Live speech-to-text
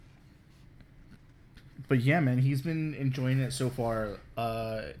But yeah, man, he's been enjoying it so far,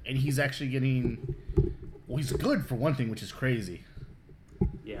 and he's actually getting. Well, he's good for one thing, which is crazy.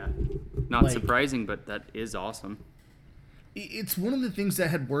 Yeah, not Like, surprising, but that is awesome. It's one of the things that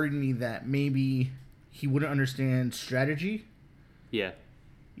had worried me that maybe he wouldn't understand strategy. Yeah,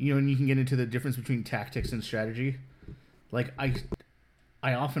 You know, and you can get into the difference between tactics and strategy. Like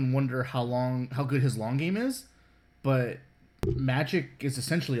I often wonder how good his long game is, but Magic is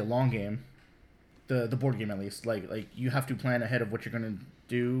essentially a long game. The board game at least. Like you have to plan ahead of what you're gonna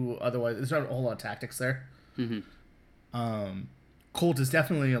do. Otherwise, there's not a whole lot of tactics there. Colt is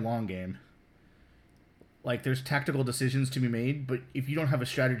definitely a long game. Like there's tactical decisions to be made, but if you don't have a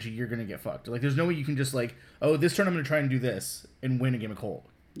strategy, you're gonna get fucked. Like there's no way you can just like, oh, this turn I'm gonna try and do this and win a game of Colt.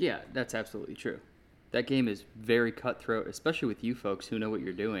 yeah, that's absolutely true. That game is very cutthroat, especially with you folks who know what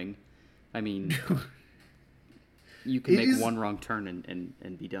you're doing. I mean, you can make one wrong turn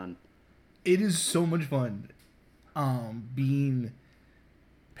and be done. It is so much fun. Having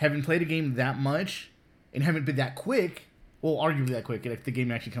played a game that much and haven't been that quick. Well, arguably that quick. Like, the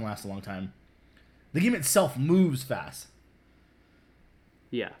game actually can last a long time. The game itself moves fast,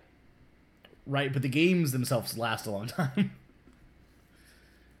 Yeah. right? But the games themselves last a long time.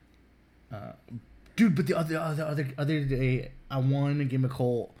 Dude, but the other day I won a game of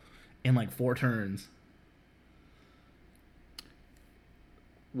Colt in like 4 turns.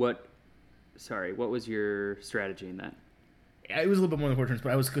 What was your strategy in that? It was a little bit more than 4 turns,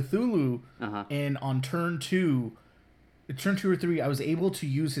 but I was Cthulhu, and on turn 2 or 3, I was able to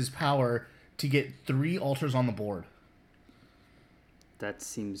use his power to get 3 altars on the board. That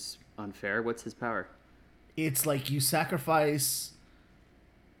seems unfair. What's his power? It's like you sacrifice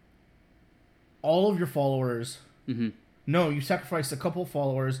all of your followers. Mm-hmm. No, you sacrifice a couple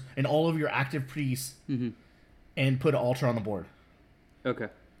followers and all of your active priests and put an altar on the board. Okay.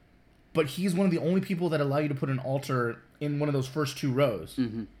 But he's one of the only people that allow you to put an altar in one of those first 2 rows.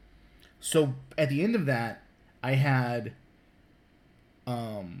 Mm-hmm. So at the end of that, I had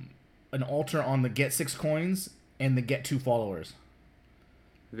an altar on the get 6 coins and the get 2 followers.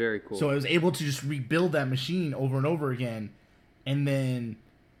 Very cool. So I was able to just rebuild that machine over and over again, and then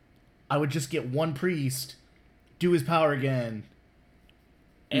I would just get 1 priest, do his power again,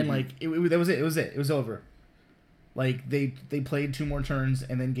 and like that was it. It was it. It was over. Like they played 2 more turns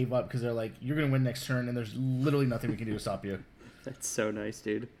and then gave up because they're like, you're gonna win next turn, and there's literally nothing we can do to stop you. That's so nice,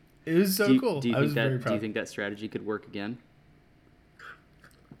 dude. It was so cool. Do you I was think very proud. Do you think that strategy could work again?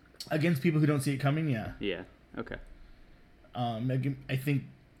 Against people who don't see it coming, yeah. Yeah. Okay. I think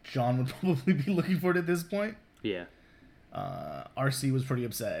John would probably be looking for it at this point. Yeah. RC was pretty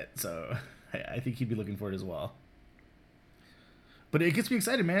upset, so I think he'd be looking for it as well. But it gets me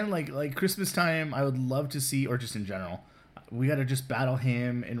excited, man. Like Christmas time, I would love to see, or just in general, we gotta just battle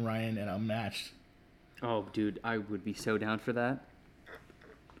him and Ryan and unmatched. Oh, dude, I would be so down for that.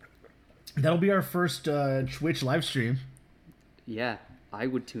 That'll be our first Twitch live stream. Yeah, I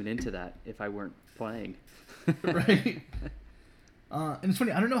would tune into that if I weren't playing. Right? And it's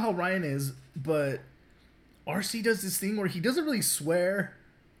funny, I don't know how Ryan is, but RC does this thing where he doesn't really swear,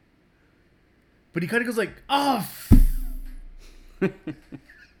 but he kind of goes like, "Oh."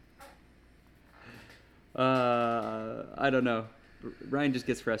 I don't know. Ryan just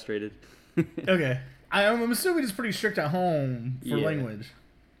gets frustrated. Okay, I'm assuming he's pretty strict at home for Yeah. language,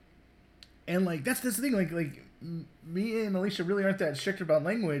 and like that's this thing. Like me and Alicia really aren't that strict about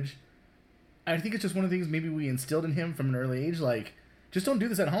language. I think it's just one of the things maybe we instilled in him from an early age. Like, just don't do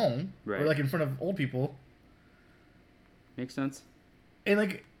this at home Right. or like in front of old people. Makes sense. And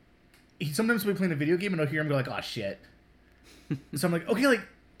like, he sometimes will be playing a video game and I'll hear him go like, "Oh shit." So I'm like, okay, like,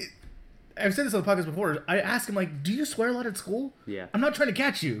 I've said this on the podcast before. I ask him like, "Do you swear a lot at school?" Yeah. I'm not trying to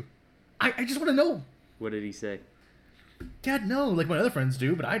catch you. I just want to know. What did he say? Dad, no. Like my other friends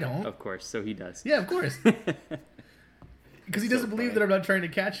do, but I don't. Of course, so he does. Yeah, of course. Because he doesn't believe funny. that I'm not trying to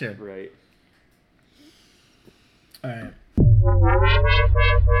catch him. Right. All right.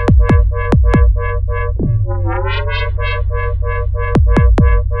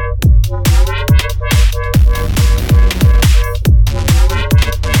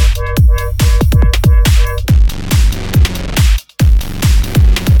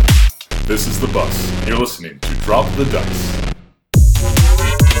 This is The Bus. You're listening to Drop the Dice.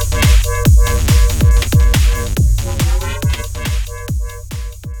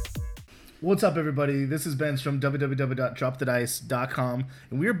 What's up, everybody? This is Ben from www.dropthedice.com,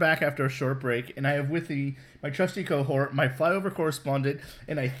 and we're back after a short break, and I have with me my trusty cohort, my flyover correspondent,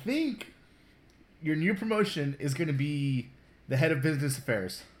 and I think your new promotion is going to be the head of business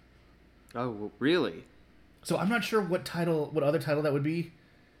affairs. Oh, really? So I'm not sure what other title that would be.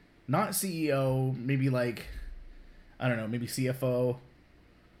 not CEO, maybe like, I don't know, maybe CFO.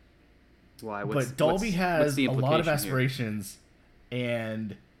 Why? But Dalby has the a lot of implication here? aspirations,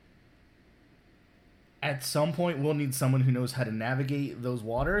 and at some point we'll need someone who knows how to navigate those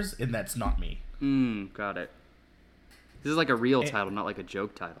waters, and that's not me. Got it. This is like a real title, not like a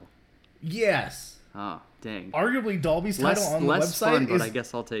joke title. Yes. Oh, dang. Arguably, Dalby's title on the less website fun, but is... I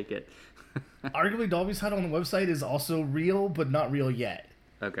guess I'll take it. Arguably, Dalby's title on the website is also real, but not real yet.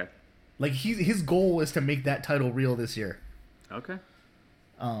 Okay. Like, his goal is to make that title real this year. Okay.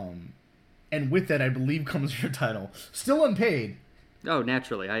 And with that, I believe, comes your title. Still unpaid. Oh,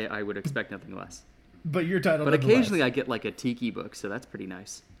 naturally. I would expect nothing less. But your title, But occasionally I get like a tiki book, so that's pretty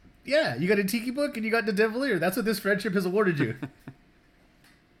nice. Yeah, you got a Tiki book and you got the Devilier. That's what this friendship has awarded you.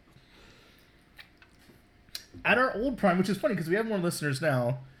 At our old Prime, which is funny because we have more listeners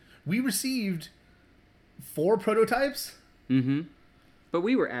now, we received 4 prototypes. Mm-hmm. But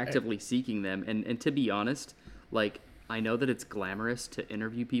we were actively seeking them, and to be honest, like, I know that it's glamorous to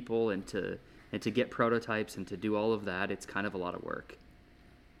interview people and to get prototypes and to do all of that. It's kind of a lot of work.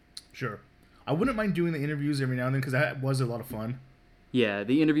 Sure. I wouldn't mind doing the interviews every now and then because that was a lot of fun. Yeah,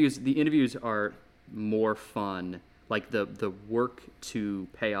 the interviews are more fun. Like the work to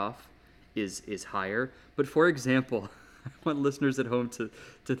pay off is higher. But for example, I want listeners at home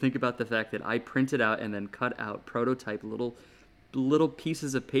to think about the fact that I printed out and then cut out prototype little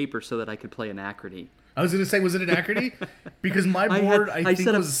pieces of paper so that I could play Anachrony. I was going to say, was it Anachrony? Because my board, I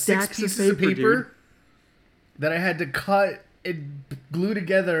think, was 6 pieces of paper that I had to cut and glue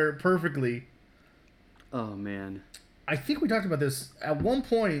together perfectly. Oh, man. I think we talked about this. At one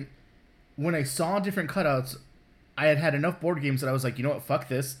point, when I saw different cutouts, I had enough board games that I was like, you know what, fuck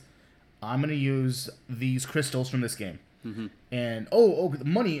this. I'm going to use these crystals from this game. Mm-hmm. And,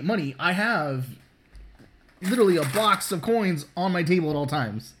 money. I have literally a box of coins on my table at all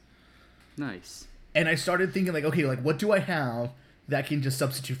times. Nice. And I started thinking, like, okay, like, what do I have that can just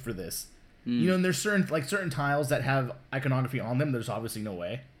substitute for this? You know, and there's certain tiles that have iconography on them. There's obviously no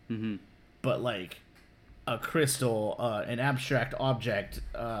way. Mm-hmm. But, like, a crystal, an abstract object,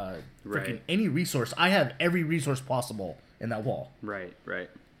 freaking any resource. I have every resource possible in that wall. Right.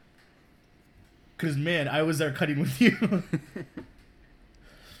 Because, man, I was there cutting with you.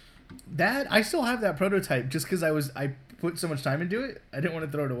 I still have that prototype just because I put so much time into it. I didn't want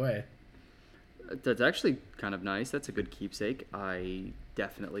to throw it away. That's actually kind of nice. That's a good keepsake. I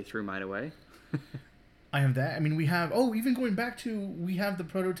definitely threw mine away. I have that. I mean, we have... Oh, even going back to... We have the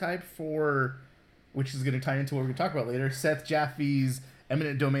prototype for... Which is going to tie into what we're going to talk about later. Seth Jaffe's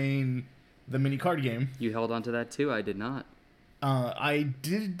Eminent Domain, the mini card game. You held on to that too? I did not. I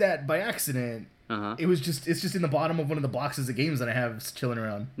did that by accident. Uh-huh. It's just in the bottom of one of the boxes of games that I have chilling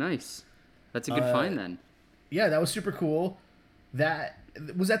around. Nice. That's a good find then. Yeah, that was super cool. That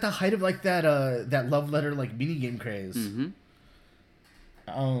was at the height of like that love letter like mini game craze. Mm-hmm.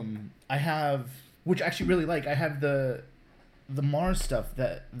 I have, which I actually really like. I have the Mars stuff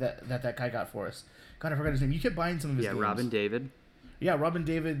that guy got for us. God, I forgot his name. You kept buying some of his games. Robin David. Yeah, Robin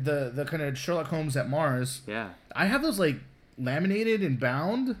David, the kind of Sherlock Holmes at Mars. Yeah. I have those like laminated and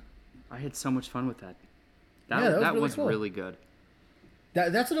bound. I had so much fun with that. That was cool. really good.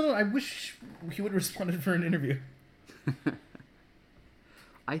 That's another one. I wish he would have responded for an interview.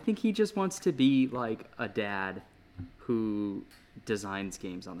 I think he just wants to be like a dad who designs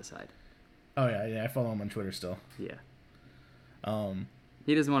games on the side. Oh yeah, I follow him on Twitter still. Yeah.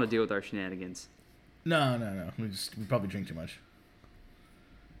 He doesn't want to deal with our shenanigans. No. We probably drink too much.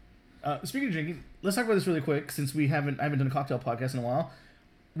 Speaking of drinking, let's talk about this really quick since I haven't done a cocktail podcast in a while.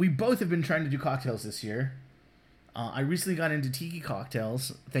 We both have been trying to do cocktails this year. I recently got into tiki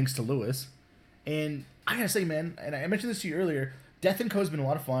cocktails thanks to Lewis, and I gotta say, man, and I mentioned this to you earlier. Death & Co. has been a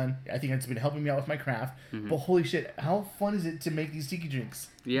lot of fun. I think it's been helping me out with my craft. Mm-hmm. But holy shit, how fun is it to make these tiki drinks?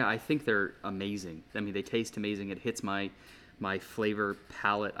 Yeah, I think they're amazing. I mean, they taste amazing. It hits my flavor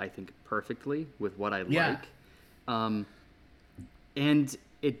palette, I think, perfectly with what I like. And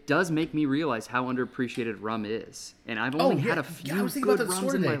it does make me realize how underappreciated rum is. And I've only had a few good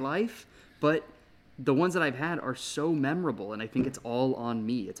rums in my life, but the ones that I've had are so memorable, and I think it's all on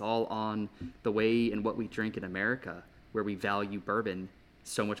me. It's all on the way and what we drink in America, where we value bourbon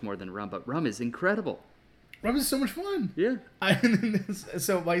so much more than rum. But rum is incredible. Rum is so much fun. Yeah.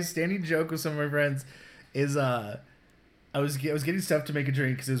 So my standing joke with some of my friends is I was getting stuff to make a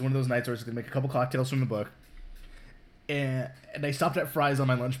drink because it was one of those nights where I was going to make a couple cocktails from the book. And I stopped at Fry's on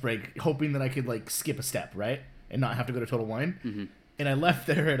my lunch break, hoping that I could like skip a step, right? And not have to go to Total Wine. Mm-hmm. And I left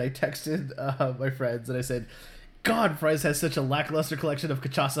there and I texted my friends and I said, God, Fry's has such a lackluster collection of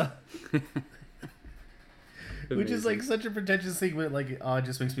cachaça. which is like Amazing. such a pretentious thing, but like, oh, it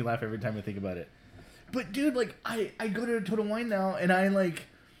just makes me laugh every time I think about it. But dude, like, I go to Total Wine now, and I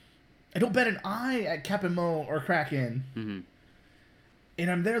don't bet an eye at Cap and Mo or Kraken. Mm-hmm.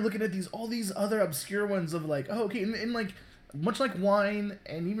 And I'm there looking at all these other obscure ones of like, oh, okay, and like, much like wine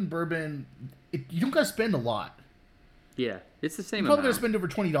and even bourbon, you don't gotta spend a lot. Yeah, it's the same You're probably amount. gonna spend over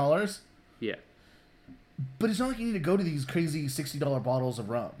 $20, Yeah. but it's not like you need to go to these crazy $60 bottles of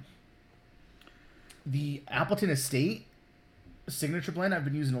rum. The Appleton Estate signature blend I've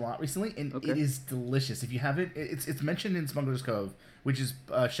been using a lot recently, and Okay. it is delicious. If you haven't, it's mentioned in Smuggler's Cove, which is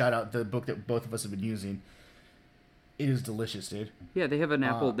shout out the book that both of us have been using. It is delicious, dude. Yeah, they have an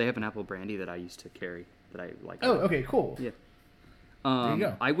apple. They have an apple brandy that I used to carry that I like. Oh, okay, cool. Yeah. There you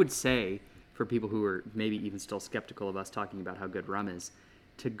go. I would say for people who are maybe even still skeptical of us talking about how good rum is,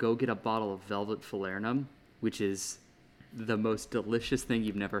 to go get a bottle of Velvet Falernum, which is the most delicious thing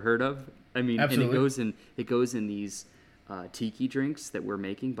you've never heard of. I mean, Absolutely. and it goes in these tiki drinks that we're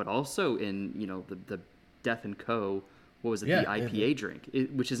making, but also in the Death and Co. What was it? Yeah, the IPA drink,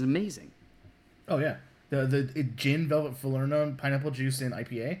 which is amazing. Oh yeah, the gin, Velvet Falernum, pineapple juice, and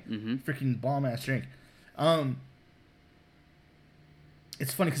IPA. Mm-hmm. Freaking bomb ass drink.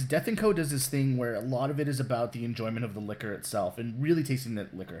 It's funny because Death and Co does this thing where a lot of it is about the enjoyment of the liquor itself and really tasting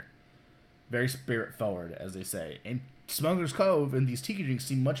that liquor. Very spirit forward, as they say. And Smuggler's Cove and these tiki drinks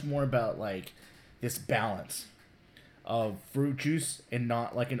seem much more about like this balance of fruit juice and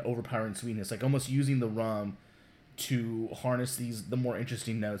not like an overpowering sweetness, like almost using the rum to harness the more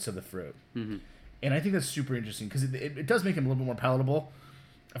interesting notes of the fruit. Mm-hmm. And I think that's super interesting because it does make them a little bit more palatable.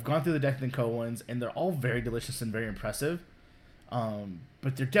 I've gone through the Death and Co ones, and they're all very delicious and very impressive.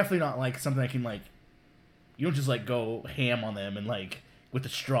 But they're definitely not like something I can like. You don't just like go ham on them and like with a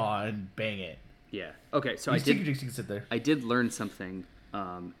straw and bang it. Yeah. Okay. So These tiki drinks you can sit there. I did learn something,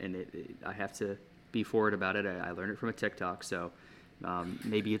 and I have to be forward about it. I learned it from a TikTok, so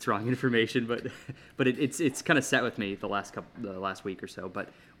maybe it's wrong information, but it's kind of sat with me the last week or so. But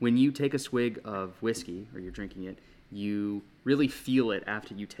when you take a swig of whiskey or you're drinking it, you really feel it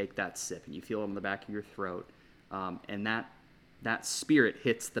after you take that sip, and you feel it on the back of your throat, and that spirit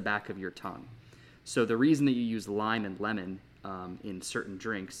hits the back of your tongue. So the reason that you use lime and lemon in certain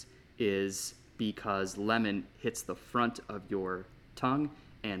drinks is because lemon hits the front of your tongue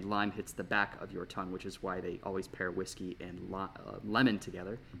and lime hits the back of your tongue, which is why they always pair whiskey and lemon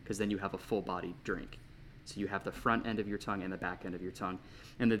together, because then you have a full-bodied drink. So you have the front end of your tongue and the back end of your tongue.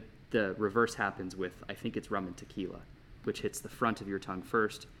 And the reverse happens with, I think it's rum and tequila, which hits the front of your tongue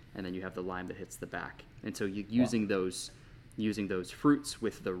first, and then you have the lime that hits the back. And so using those fruits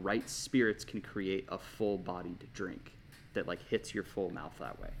with the right spirits can create a full-bodied drink that like hits your full mouth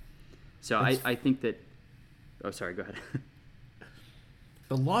that way. So I think that. Oh, sorry. Go ahead.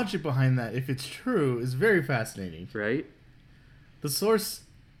 The logic behind that, if it's true, is very fascinating. Right? The source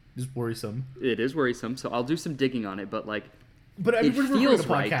is worrisome. It is worrisome. So I'll do some digging on it, but like. But I mean, It we're recording feels a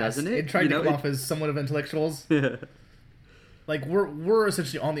right, podcast doesn't it? and trying You to know, come it- off as somewhat of intellectuals. Like we're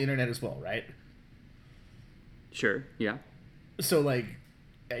essentially on the internet as well, right? Sure. Yeah. So like,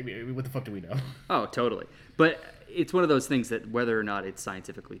 I mean, what the fuck do we know? Oh, totally. But it's one of those things that whether or not it's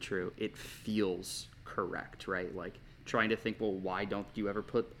scientifically true, it feels correct, right? Like trying to think, well, why don't you ever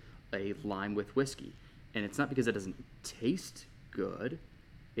put a lime with whiskey? And it's not because it doesn't taste good.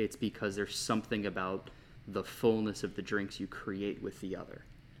 It's because there's something about the fullness of the drinks you create with the other.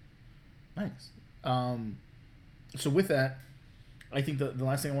 Nice. So with that, I think the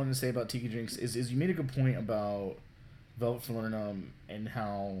last thing I wanted to say about tiki drinks is you made a good point about Velvet Falernum and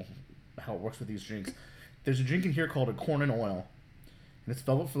how it works with these drinks. There's a drink in here called a corn and oil, and it's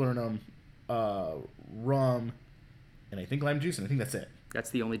Velvet Falernum, rum, and I think lime juice, and I think that's it. That's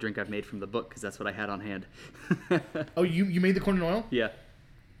the only drink I've made from the book because that's what I had on hand. Oh, you made the corn and oil? Yeah.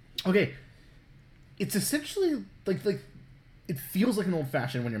 Okay. It's essentially like it feels like an old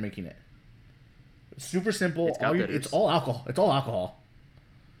fashioned when you're making it. It's super simple. It's got It's bitters. all alcohol. It's all alcohol.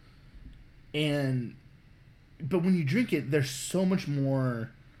 But when you drink it, there's so much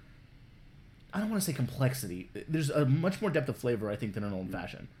more. I don't want to say complexity. There's a much more depth of flavor, I think, than an old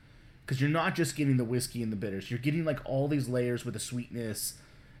fashioned, because you're not just getting the whiskey and the bitters. You're getting like all these layers with the sweetness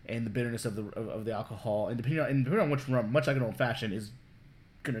and the bitterness of the alcohol, and depending on which rum, much like an old fashioned, is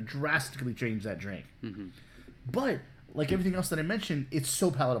gonna drastically change that drink. Mm-hmm. But like everything else that I mentioned, it's so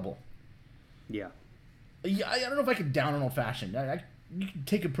palatable. Yeah. Yeah, I don't know if I could down an old fashioned. You can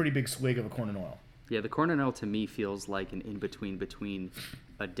take a pretty big swig of a corn and oil. Yeah, the corn and oil to me feels like an in-between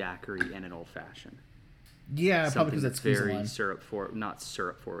a daiquiri and an old-fashioned. Yeah, probably because Something that's squeeze very lime. not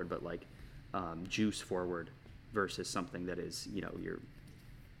syrup forward, but like juice forward versus something that is, your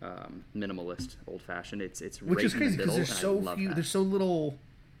minimalist, old fashioned. It's Which right is in crazy the because middle, there's and so I love few, that. there's so little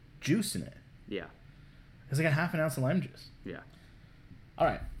juice in it. Yeah, It's like a half an ounce of lime juice. yeah. All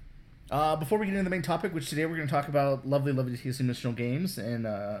right. Before we get into the main topic, which today we're going to talk about lovely TSC missional games and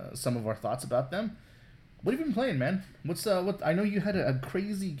some of our thoughts about them. What have you been playing, man? What? I know you had a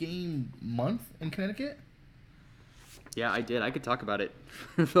crazy game month in Connecticut. Yeah, I did. I could talk about it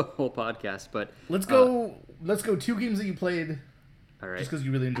the whole podcast, but Let's go. Let's go. 2 games that you played, all right. just because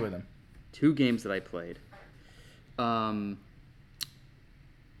you really enjoy them. 2 games that I played.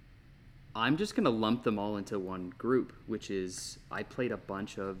 I'm just gonna lump them all into one group, which is I played a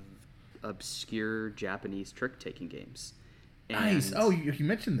bunch of obscure Japanese trick-taking games. Nice. And Oh, you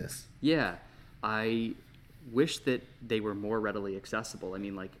mentioned this. yeah, I wish that they were more readily accessible. I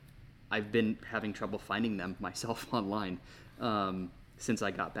mean, like, I've been having trouble finding them myself online since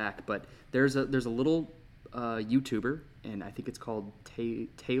I got back. But there's a little YouTuber, and I think it's called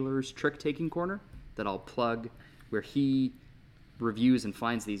Taylor's Trick Taking Corner, that I'll plug, where he reviews and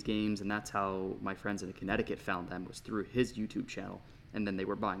finds these games, and that's how my friends in Connecticut found them, was through his YouTube channel, and then they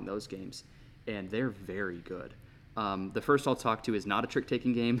were buying those games, and they're very good. The first I'll talk to is not a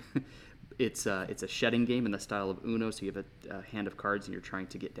trick-taking game. It's a shedding game in the style of Uno, so you have a hand of cards and you're trying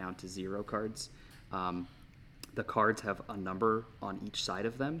to get down to 0 cards. The cards have a number on each side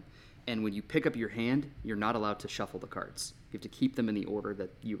of them, and when you pick up your hand, you're not allowed to shuffle the cards. You have to keep them in the order that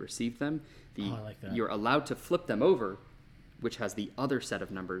you received them. I like that. You're allowed to flip them over, which has the other set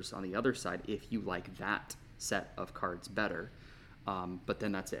of numbers on the other side if you like that set of cards better. But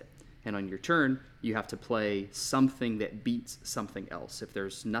then that's it. And on your turn, you have to play something that beats something else. If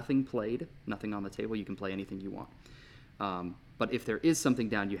there's nothing played, nothing on the table, you can play anything you want. But if there is something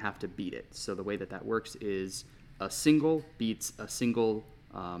down, you have to beat it. So the way that works is a single beats a single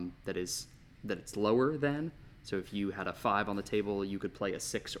that it's lower than. So if you had a 5 on the table, you could play a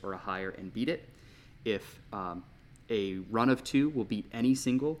 6 or a higher and beat it. If a run of 2 will beat any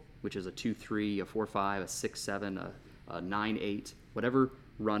single, which is a 2-3, a 4-5, a 6-7, a 9-8, whatever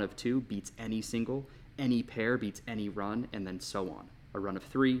run of 2 beats any single, any pair beats any run, and then so on. A run of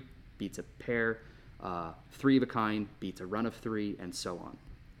 3 beats a pair, 3 of a kind beats a run of 3, and so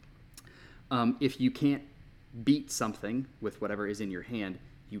on. If you can't beat something with whatever is in your hand,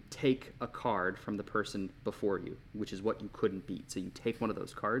 you take a card from the person before you, which is what you couldn't beat. So you take one of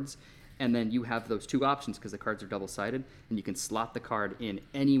those cards, and then you have those 2 options because the cards are double-sided, and you can slot the card in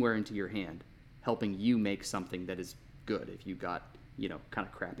anywhere into your hand, helping you make something that is good if you got, kind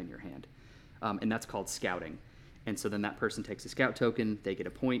of crap in your hand. And that's called scouting. And so then that person takes a scout token, they get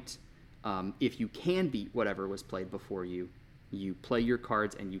a point. If you can beat whatever was played before you, you play your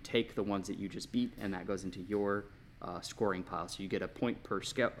cards and you take the ones that you just beat, and that goes into your scoring pile. So you get a point per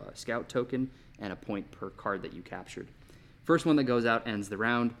scout token and a point per card that you captured. First one that goes out ends the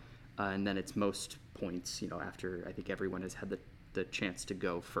round, and then it's most points, after I think everyone has had the chance to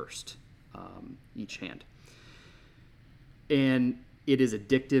go first, each hand. And it is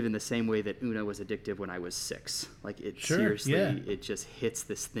addictive in the same way that Uno was addictive when I was 6. Like, it seriously, it just hits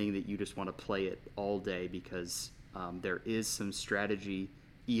this thing that you just want to play it all day because there is some strategy,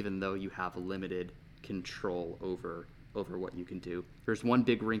 even though you have limited control over what you can do. There's one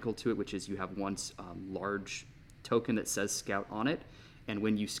big wrinkle to it, which is you have one large token that says scout on it, and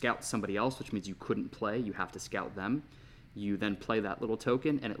when you scout somebody else, which means you couldn't play, you have to scout them, you then play that little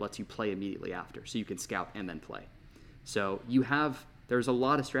token, and it lets you play immediately after. So you can scout and then play. So there's a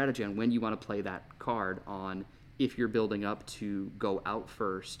lot of strategy on when you want to play that card, on if you're building up to go out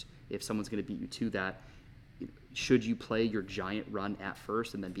first, if someone's going to beat you to that. Should you play your giant run at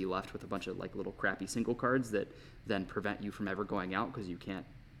first and then be left with a bunch of like little crappy single cards that then prevent you from ever going out because you can't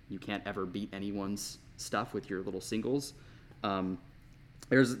ever beat anyone's stuff with your little singles?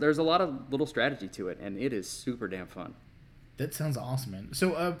 There's a lot of little strategy to it, and it is super damn fun. That sounds awesome, man.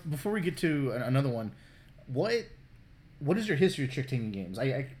 So before we get to another one, what is your history of trick-taking games?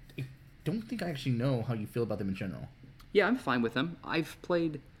 I don't think I actually know how you feel about them in general. Yeah, I'm fine with them. I've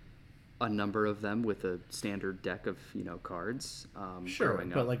played a number of them with a standard deck of Sure,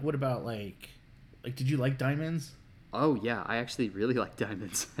 growing up. but like, what about like did you like Diamonds? Oh yeah, I actually really like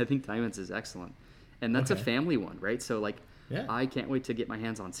Diamonds. I think Diamonds is excellent, and that's a family one, right? So like, I can't wait to get my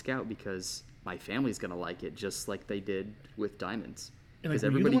hands on Scout because my family's gonna like it just like they did with Diamonds. And like,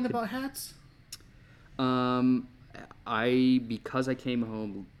 were you the one that bought hats? Because I came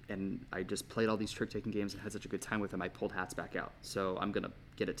home and I just played all these trick-taking games and had such a good time with them, I pulled hats back out. So I'm going to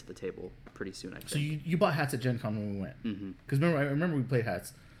get it to the table pretty soon, I think. So you bought hats at Gen Con when we went? Because I remember we played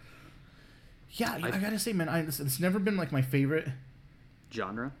hats. Yeah, I got to say, man, it's never been like my favorite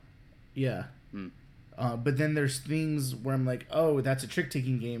genre? Yeah. But then there's things where I'm like, oh, that's a trick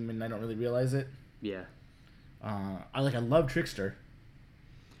taking game, and I don't really realize it. Yeah. I love Trickster.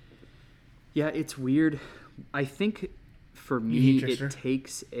 Yeah, it's weird. I think for You me, hate Trickster? it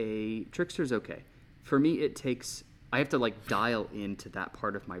takes a Trickster's okay. For me, it takes I have to like dial into that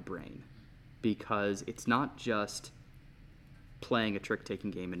part of my brain because it's not just playing a trick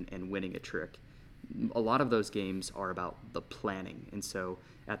taking game and winning a trick. A lot of those games are about the planning, and so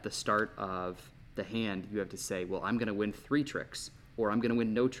at the start of the hand, you have to say, well, I'm going to win 3 tricks, or I'm going to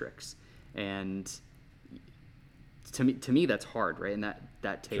win no tricks, and to me that's hard, right? And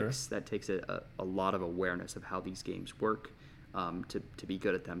that takes a lot of awareness of how these games work to be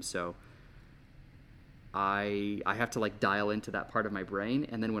good at them. So I have to like dial into that part of my brain,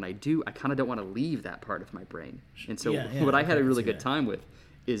 and then when I do, I kind of don't want to leave that part of my brain. And so what I had a really good time with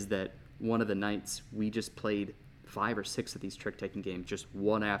is that one of the nights we just played 5 or 6 of these trick-taking games, just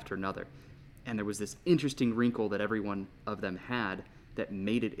one after another, and there was this interesting wrinkle that every one of them had that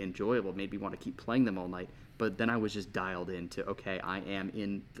made it enjoyable, made me want to keep playing them all night. But then I was just dialed into, okay, I am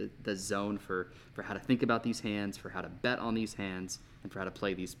in the zone for how to think about these hands, for how to bet on these hands, and for how to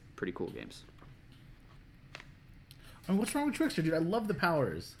play these pretty cool games. I mean, what's wrong with Trickster, dude? I love the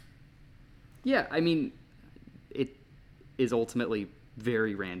powers. Yeah, I mean, it is ultimately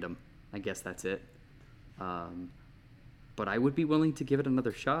very random. I guess that's it. But I would be willing to give it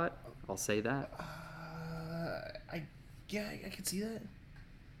another shot. I'll say that. I can see that.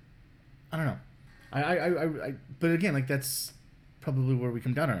 I don't know. I but again, like that's probably where we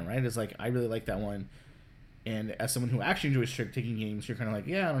come down on it, right? It's like I really like that one, and as someone who actually enjoys trick taking games, you're kind of like,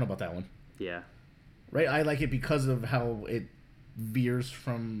 yeah, I don't know about that one. Yeah. Right? I like it because of how it veers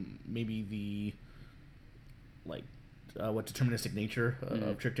from maybe the what deterministic nature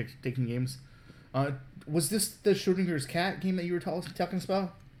of trick taking games. Was this the Schrodinger's cat game that you were talking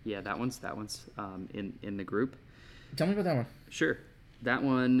about? Yeah, that one's in the group. Tell me about that one. Sure. That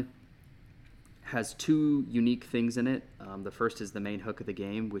one has 2 unique things in it. The first is the main hook of the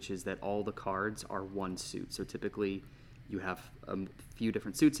game, which is that all the cards are one suit. So typically you have a few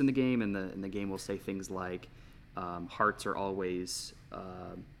different suits in the game, and the game will say things like hearts are always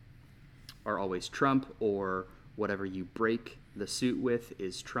trump, or whatever you break the suit with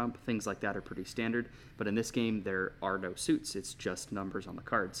is trump. Things like that are pretty standard. But in this game, there are no suits. It's just numbers on the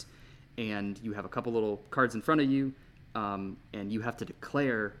cards. And you have a couple little cards in front of you, and you have to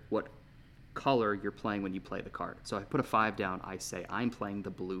declare what color you're playing when you play the card. So I put a 5 down. I say, I'm playing the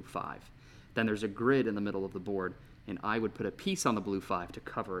blue 5. Then there's a grid in the middle of the board, and I would put a piece on the blue 5 to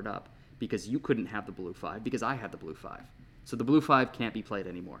cover it up, because you couldn't have the blue 5 because I had the blue 5. So the blue 5 can't be played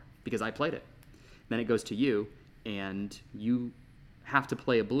anymore because I played it. Then it goes to you, and you have to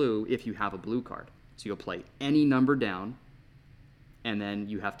play a blue if you have a blue card. So you'll play any number down, and then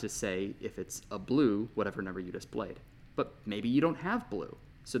you have to say if it's a blue, whatever number you just played. But maybe you don't have blue.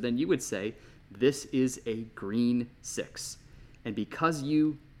 So then you would say, this is a green 6. And because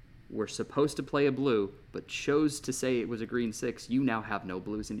you were supposed to play a blue, but chose to say it was a green 6, you now have no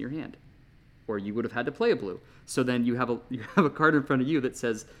blues in your hand. Or you would have had to play a blue. So then you have a card in front of you that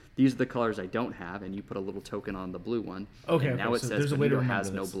says, these are the colors I don't have, and you put a little token on the blue one. Okay, and now it so says there's a way to Benito has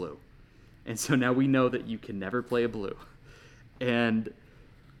remember no this. blue. And so now we know that you can never play a blue. And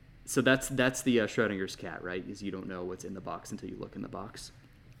so that's the Schrodinger's cat, right? Is you don't know what's in the box until you look in the box.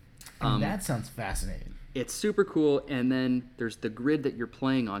 That sounds fascinating. It's super cool, and then there's the grid that you're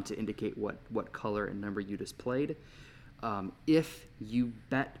playing on to indicate what color and number you just played. If you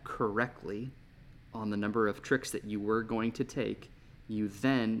bet correctly on the number of tricks that you were going to take, you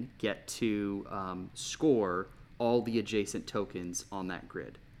then get to score all the adjacent tokens on that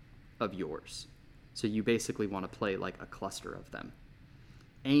grid of yours. So you basically want to play like a cluster of them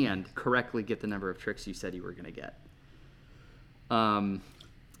and correctly get the number of tricks you said you were going to get.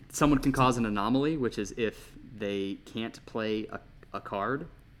 Someone can cause an anomaly, which is if they can't play a card,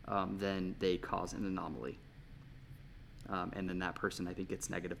 then they cause an anomaly. And then that person, I think, gets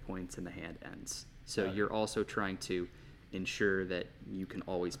negative points and the hand ends. So you're also trying to ensure that you can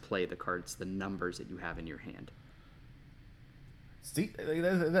always play the cards, the numbers that you have in your hand. See,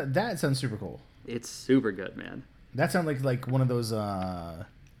 that sounds super cool. It's super good, man. That sounds like one of those.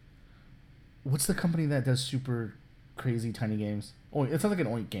 What's the company that does super crazy tiny games? Oh, it sounds like an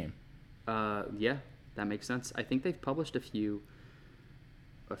Oink game. Yeah, that makes sense. I think they've published a few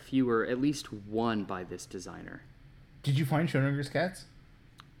or at least one by this designer. Did you find Schrodinger's cats?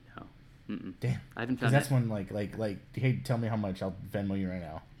 No. Mm-mm. Damn. I haven't 'Cause found that's it. one like. Hey, tell me how much. I'll Venmo you right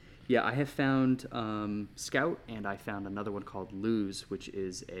now. Yeah, I have found Scout, and I found another one called Lose, which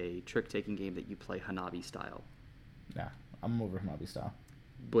is a trick-taking game that you play Hanabi style. Nah, I'm over Hanabi style.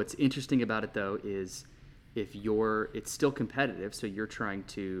 What's interesting about it though is it's still competitive, so you're trying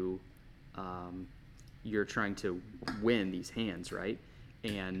to win these hands, right?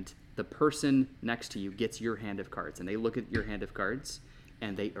 And the person next to you gets your hand of cards, and they look at your hand of cards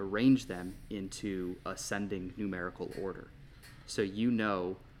and they arrange them into ascending numerical order. So you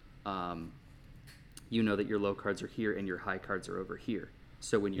know that your low cards are here and your high cards are over here.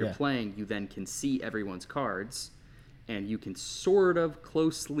 So when you're playing, you then can see everyone's cards, and you can sort of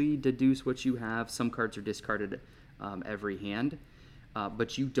closely deduce what you have. Some cards are discarded every hand,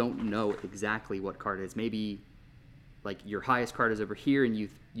 but you don't know exactly what card it is. Maybe like your highest card is over here, and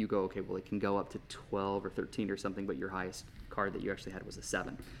you go, okay, well, it can go up to 12 or 13 or something, but your highest card that you actually had was a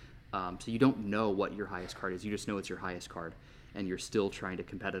 7. So you don't know what your highest card is. You just know it's your highest card, and you're still trying to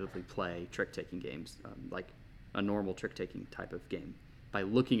competitively play trick-taking games, like a normal trick-taking type of game, by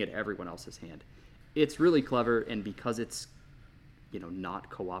looking at everyone else's hand. It's really clever, and because it's, not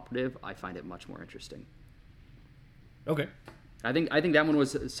cooperative, I find it much more interesting. Okay. I think that one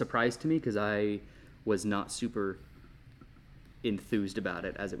was a surprise to me because I was not super enthused about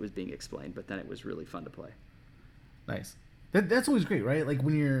it as it was being explained, but then it was really fun to play. That's always great, right? Like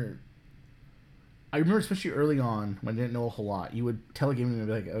I remember especially early on when I didn't know a whole lot, you would tell a game and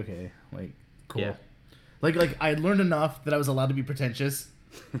be like, okay, like, cool. Yeah. Like I learned enough that I was allowed to be pretentious,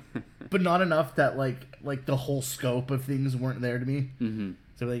 but not enough that like the whole scope of things weren't there to me. Mm-hmm.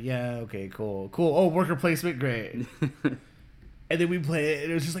 So like, yeah, okay, cool. Oh, worker placement, great. And then we play it,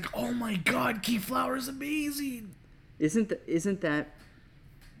 and it was just like, oh my god, Keyflower is amazing. Isn't that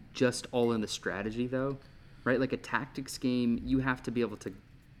just all in the strategy though, right? Like a tactics game, you have to be able to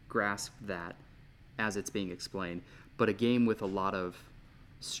grasp that as it's being explained. But a game with a lot of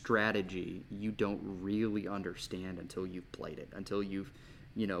strategy, you don't really understand until you've played it, until you've,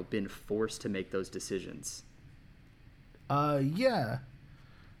 been forced to make those decisions. Yeah,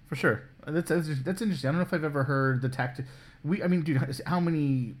 for sure. That's interesting. I don't know if I've ever heard the tactic. Dude, how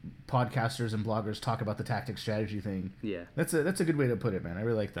many podcasters and bloggers talk about the tactic strategy thing? Yeah, that's a good way to put it, man. I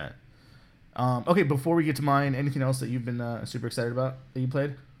really like that. Okay, before we get to mine, anything else that you've been super excited about that you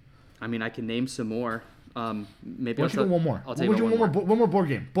played? I mean, I can name some more. Maybe I'll tell you one more. I'll tell you one more board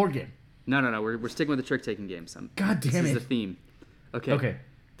game. No. We're sticking with the trick-taking games. God damn it. This is the theme. Okay.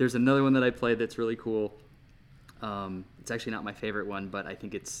 There's another one that I played that's really cool. It's actually not my favorite one, but I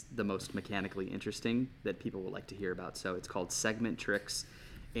think it's the most mechanically interesting that people will like to hear about. So it's called Segment Tricks,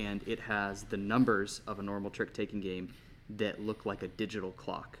 and it has the numbers of a normal trick-taking game that look like a digital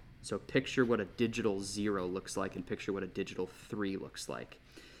clock. So picture what a digital 0 looks like and picture what a digital 3 looks like.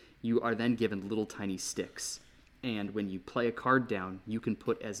 You are then given little tiny sticks, and when you play a card down, you can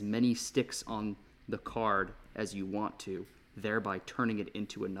put as many sticks on the card as you want to, thereby turning it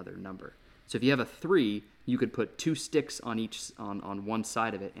into another number. So if you have a 3, you could put 2 sticks on one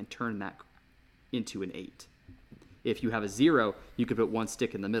side of it and turn that into an 8. If you have a 0, you could put 1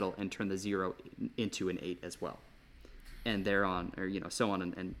 stick in the middle and turn the 0 into an 8 as well. And thereon, or so on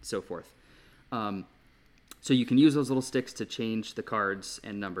and so forth. So you can use those little sticks to change the cards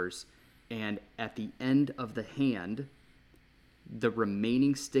and numbers. And at the end of the hand, the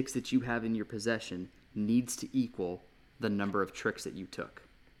remaining sticks that you have in your possession needs to equal the number of tricks that you took.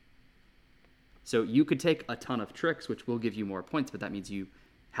 So you could take a ton of tricks, which will give you more points, but that means you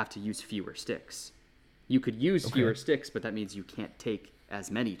have to use fewer sticks. You could use fewer sticks, but that means you can't take as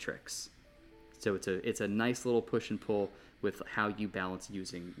many tricks. So it's a nice little push and pull with how you balance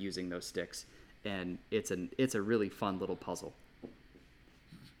using those sticks, and it's a really fun little puzzle.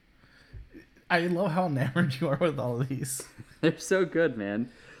 I love how enamored you are with all of these. They're so good,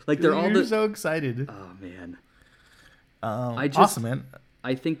 man. Like You're so excited. Oh man. Awesome, man.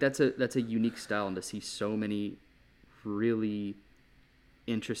 I think that's a unique style, and to see so many really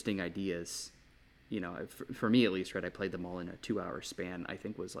interesting ideas, for me at least, right? I played them all in a 2-hour span. I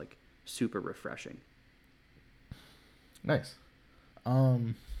think was like super refreshing. Nice.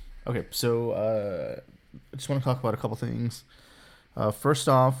 Okay, so I just want to talk about a couple things. First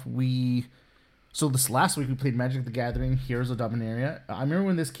off, this last week we played Magic the Gathering, Heroes of Dominaria. I remember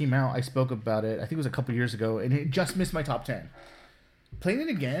when this came out, I spoke about it, I think it was a couple years ago, and it just missed my top 10. Playing it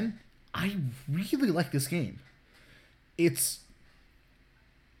again, I really like this game. It's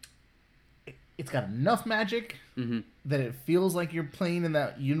got enough magic that it feels like you're playing in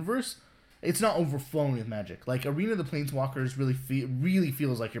that universe. It's not overflowing with magic. Like Arena of the Planeswalkers really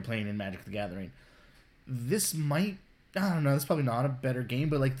feels like you're playing in Magic the Gathering. This might, I don't know, it's probably not a better game,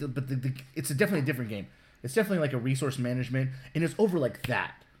 but it's definitely a different game. It's definitely like a resource management, and it's over like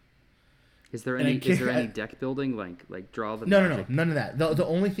that. Is there any deck building like draw the magic? No, none of that. The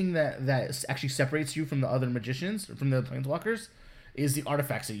only thing that actually separates you from the other magicians, from the Planeswalkers, is the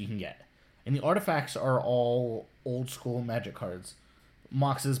artifacts that you can get. And the artifacts are all old school Magic cards.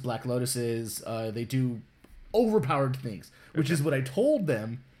 Moxes, Black Lotuses, they do overpowered things, which is what I told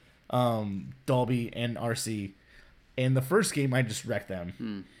them, Dolby and RC. And the first game, I just wrecked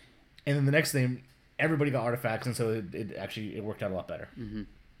them. And then the next game, everybody got artifacts, and so it worked out a lot better.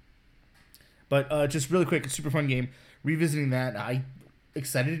 But just really quick, super fun game. Revisiting that, I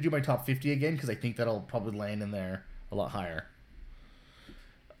excited to do my top 50 again because I think that'll probably land in there a lot higher.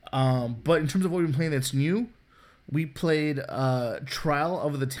 But in terms of what we've been playing that's new, we played Trial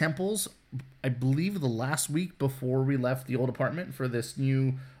of the Temples, I believe the last week before we left the old apartment for this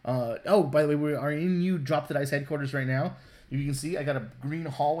new... oh, by the way, we are in new Drop the Dice headquarters right now. You can see I got a green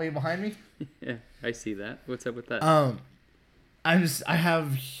hallway behind me. Yeah, I see that. What's up with that? I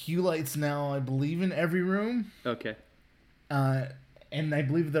have hue lights now, I believe, in every room. Okay. And I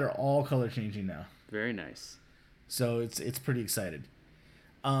believe they're all color changing now. Very nice. So it's pretty excited.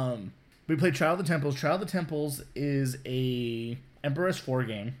 We played Trial of the Temples. Trial of the Temples is a Emperor S4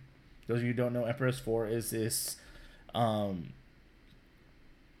 game. Those of you who don't know, Emperor S4 is this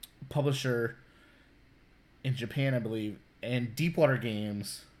publisher in Japan, I believe, and Deepwater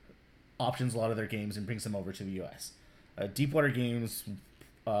Games options a lot of their games and brings them over to the U.S. Deepwater Games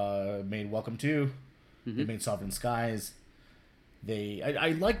made Welcome to. They made Sovereign Skies.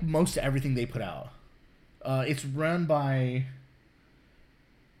 I like most everything they put out. It's run by...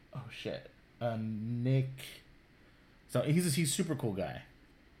 Oh, shit. Nick... So he's a super cool guy.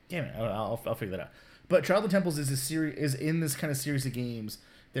 Damn it, I'll figure that out. But Trial of the Temples is in this kind of series of games.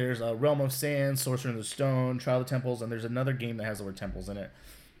 There's a Realm of Sand, Sorcerer in the Stone, Trial of the Temples, and there's another game that has the word temples in it.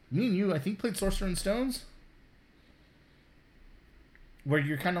 Me and you, I think, played Sorcerer in Stones, where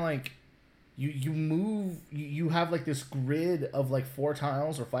you're kind of like, you move, you have like this grid of like 4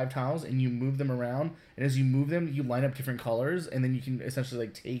 tiles or 5 tiles, and you move them around, and as you move them, you line up different colors, and then you can essentially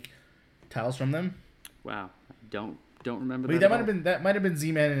like take tiles from them. Wow, don't remember But that. that might have been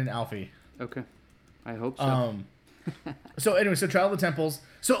Z-Man and Alfie. Okay, I hope so. So anyway, so Trial of the Temples.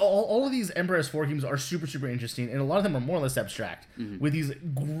 So all of these Emperor S4 games are super, super interesting, and a lot of them are more or less abstract, with these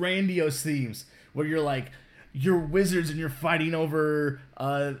grandiose themes where you're like, you're wizards and you're fighting over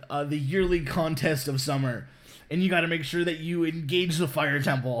the yearly contest of summer, and you got to make sure that you engage the fire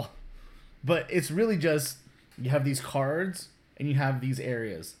temple. But it's really just, you have these cards and you have these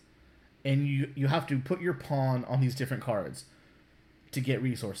areas, and you have to put your pawn on these different cards to get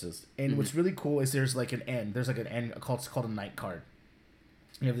resources. And what's really cool is there's like an end. There's like an end it's called a knight card.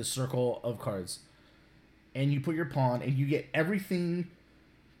 You have this circle of cards, and you put your pawn, and you get everything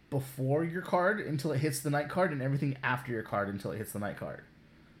before your card until it hits the knight card, and everything after your card until it hits the knight card.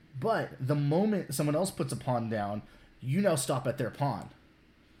 But the moment someone else puts a pawn down, you now stop at their pawn.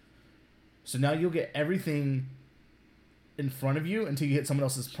 So now you'll get everything in front of you until you hit someone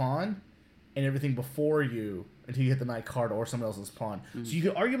else's pawn, and everything before you until you hit the knight card or someone else's pawn. So you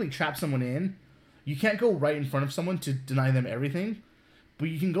could arguably trap someone in. You can't go right in front of someone to deny them everything, but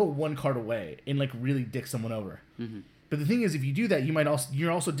you can go one card away and like really dick someone over. But the thing is, if you do that,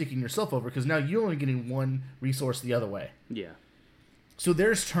 you're also dicking yourself over, because now you're only getting one resource the other way. Yeah. So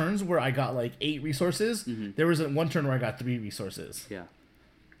there's turns where I got like 8 resources. There was one turn where I got 3 resources. Yeah.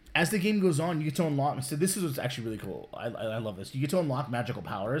 As the game goes on, you get to unlock. So this is what's actually really cool. I love this. You get to unlock magical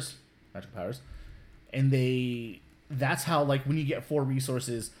powers, and that's how, like, when you get 4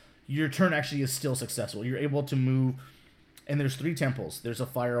 resources, your turn actually is still successful. You're able to move, and there's 3 temples. There's a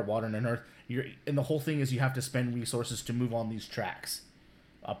fire, a water, and an earth. And the whole thing is you have to spend resources to move on these tracks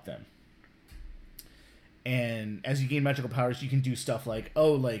up them. And as you gain magical powers, you can do stuff like,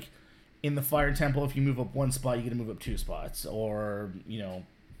 in the fire temple, if you move up 1 spot, you get to move up 2 spots. Or,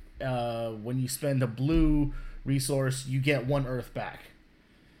 when you spend a blue resource, you get 1 earth back.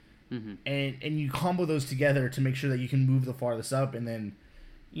 And you combo those together to make sure that you can move the farthest up, and then,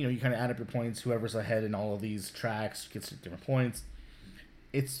 you kind of add up your points. Whoever's ahead in all of these tracks gets different points.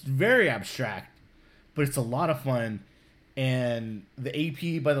 It's very abstract, but it's a lot of fun. And the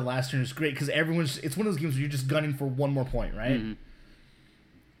AP by the last turn is great because it's one of those games where you're just gunning for 1 more point, right?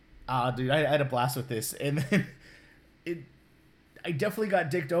 Dude, I had a blast with this. And then I definitely got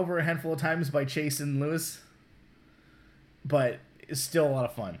dicked over a handful of times by Chase and Lewis, but it's still a lot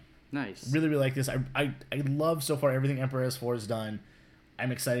of fun. Nice. Really, really like this. I love so far everything Emperor S4 has done.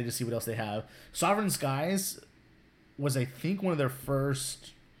 I'm excited to see what else they have. Sovereign Skies was, I think, one of their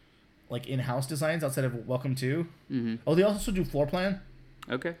first like in-house designs outside of Welcome to. Oh, they also do Floor Plan.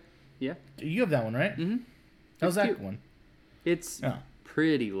 Okay. Yeah. You have that one, right? How's that one? It's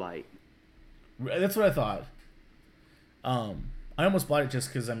pretty light. That's what I thought. I almost bought it just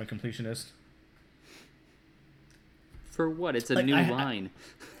because I'm a completionist. For what? It's a Like, new line.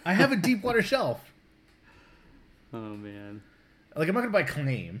 I have a deep water shelf. Oh man. Like, I'm not gonna buy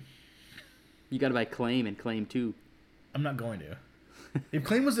Claim. You gotta buy Claim and Claim 2. I'm not going to. If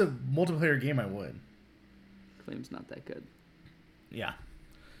Claim was a multiplayer game, I would. Claim's not that good. Yeah.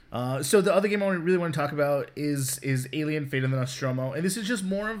 So the other game I really want to talk about is Alien: Fate of the Nostromo, and this is just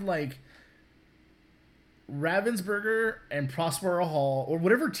more of like Ravensburger and Prospero Hall, or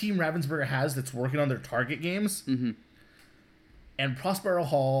whatever team Ravensburger has that's working on their Target games, and Prospero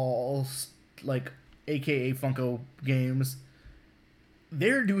Hall's, like, AKA Funko Games.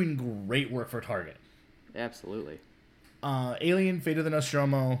 They're doing great work for Target. Absolutely. Alien: Fate of the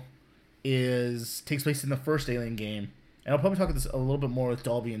Nostromo takes place in the first Alien game, and I'll probably talk about this a little bit more with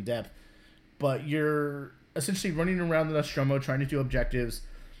Dolby in depth. But you're essentially running around the Nostromo trying to do objectives,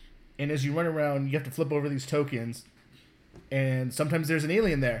 and as you run around, you have to flip over these tokens, and sometimes there's an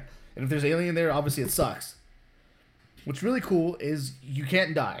alien there, and if there's an alien there, obviously it sucks. What's really cool is you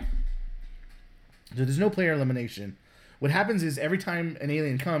can't die, so there's no player elimination. What happens is every time an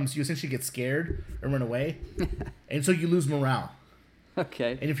alien comes, you essentially get scared or run away, and so you lose morale.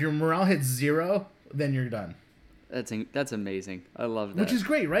 Okay. And if your morale hits 0, then you're done. That's amazing. I love that. Which is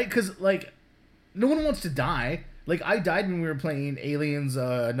great, right? Because, like, no one wants to die. Like, I died when we were playing Aliens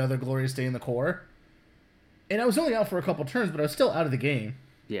Another Glorious Day in the Core. And I was only out for a couple turns, but I was still out of the game.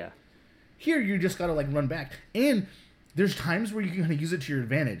 Yeah. Here, you just gotta, like, run back. And there's times where you can kind of use it to your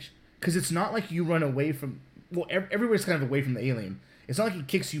advantage. Because it's not like you run away from... Well, everywhere's kind of away from the alien. It's not like it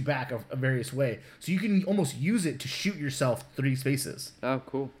kicks you back a various way. So you can almost use it to shoot yourself 3 spaces. Oh,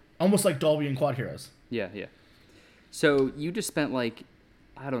 cool. Almost like Dolby and Quad Heroes. Yeah, yeah. So you just spent, like,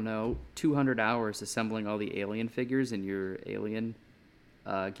 I don't know, 200 hours assembling all the alien figures in your Alien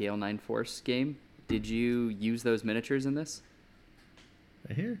Gale 9 Force game. Did you use those miniatures in this?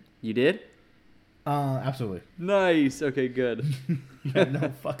 Right here. You did? Absolutely. Nice. Okay, good. Yeah,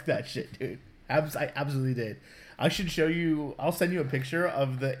 no, fuck that shit, dude. I absolutely did. I should show you. I'll send you a picture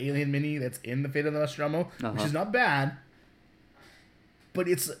of the alien mini that's in the Fate of the Nostromo, which is not bad. But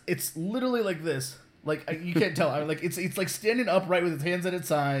it's literally like this. Like, you can't tell. I mean, like, it's like standing upright with its hands at its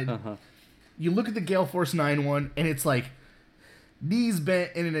side. You look at the Gale Force 9 one, and it's like knees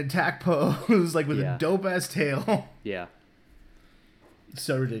bent in an attack pose, like with a dope ass tail. Yeah. It's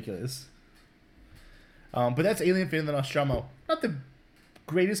so ridiculous. But that's Alien: Fate of the Nostromo. Not the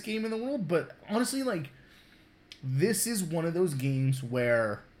greatest game in the world, but honestly, like, this is one of those games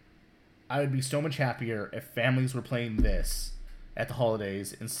where I would be so much happier if families were playing this at the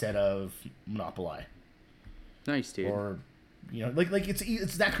holidays instead of Monopoly. Nice, dude. Or, you know, like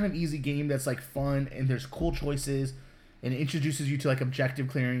it's that kind of easy game that's, like, fun, and there's cool choices, and it introduces you to, like, objective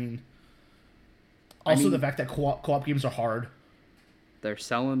clearing. Also, the fact that co-op games are hard. They're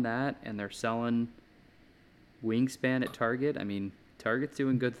selling that, and they're selling Wingspan at Target. I mean, Target's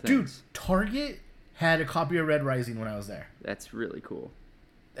doing good things. Dude, Target had a copy of Red Rising when I was there. That's really cool.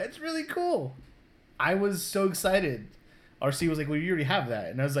 That's really cool. I was so excited. RC was like, well, you already have that.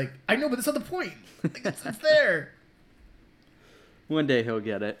 And I was like, I know, but that's not the point. Like, it's there. One day he'll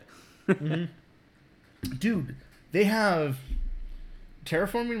get it. Dude, they have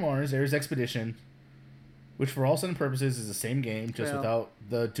Terraforming Mars, Ares Expedition, which for all intents and purposes is the same game, just without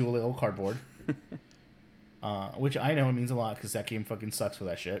the dual L cardboard. Which I know means a lot because that game fucking sucks for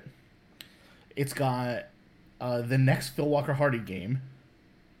that shit. It's got the next Phil Walker Hardy game.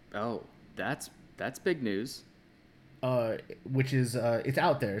 Oh, that's big news. Which is it's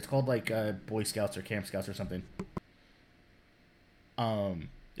out there. It's called, like, Boy Scouts or Camp Scouts or something. And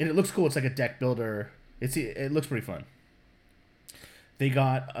it looks cool. It's like a deck builder. It looks pretty fun. They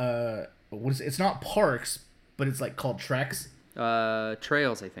got it's not Parks, but it's, like, called Treks.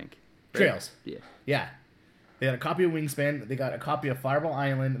 Trails, I think. Right? Trails. Yeah. They got a copy of Wingspan. They got a copy of Fireball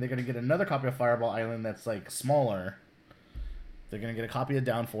Island. They're gonna get another copy of Fireball Island that's, like, smaller. They're gonna get a copy of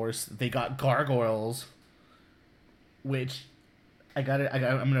Downforce. They got Gargoyles, which I'm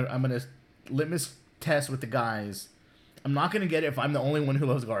gonna litmus test with the guys. I'm not gonna get it if I'm the only one who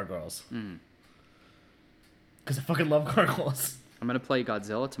loves Gargoyles. Because I fucking love Gargoyles. I'm gonna play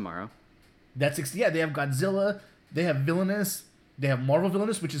Godzilla tomorrow. They have Godzilla. They have Villainous. They have Marvel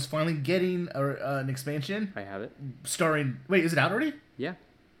Villainous, which is finally getting an expansion. I have it. Starring... Wait, is it out already? Yeah.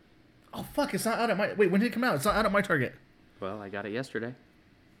 Oh, fuck, it's not out at my... Wait, when did it come out? It's not out at my Target. Well, I got it yesterday.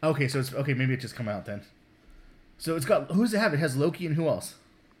 Okay, so it's... Okay, maybe it just come out then. So it's got... Who's it have? It has Loki and who else?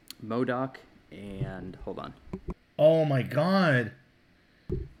 MODOK and... Hold on. Oh, my God.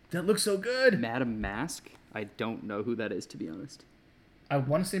 That looks so good. Madam Mask? I don't know who that is, to be honest. I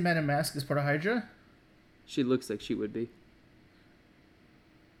want to say Madam Mask is part of Hydra. She looks like she would be.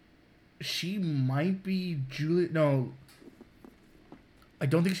 She might be Julie... No. I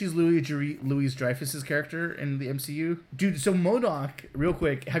don't think she's Louise Dreyfus's character in the MCU. Dude, so MODOK, real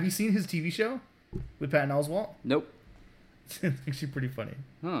quick, have you seen his TV show with Patton Oswalt? Nope. It's actually pretty funny.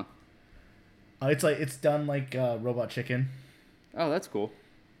 Huh. It's done like Robot Chicken. Oh, that's cool.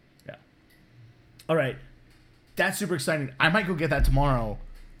 Yeah. All right. That's super exciting. I might go get that tomorrow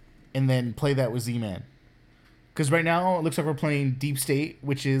and then play that with Z-Man. Because right now, it looks like we're playing Deep State,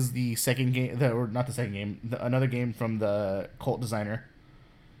 which is the second game, or not the second game, another game from the Cult Designer.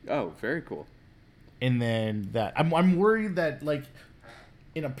 Oh, very cool. And then that. I'm worried that, like,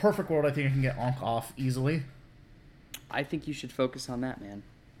 in a perfect world, I think I can get Ankh off easily. I think you should focus on that, man.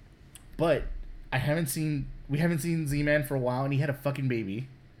 But we haven't seen Z-Man for a while, and he had a fucking baby.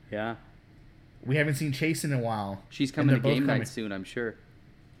 Yeah. We haven't seen Chase in a while. She's coming to game night soon, I'm sure.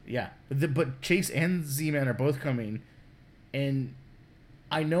 Yeah, but Chase and Z-Man are both coming, and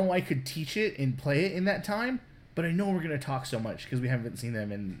I know I could teach it and play it in that time, but I know we're gonna talk so much because we haven't seen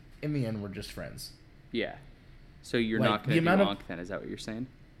them, and in the end, we're just friends. Yeah. So you're Like, not gonna do Ankh then? Is that what you're saying?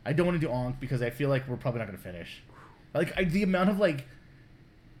 I don't want to do Ankh because I feel like we're probably not gonna finish. Like the amount of like,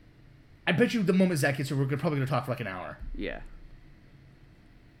 I bet you the moment Zach gets here, we're probably gonna talk for like an hour. Yeah.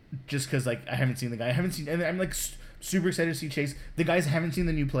 Just because like I haven't seen the guy, and I'm like super excited to see Chase. The guys haven't seen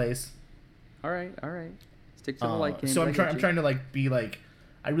the new place. All right. Stick to the light games. So I'm trying to like be like,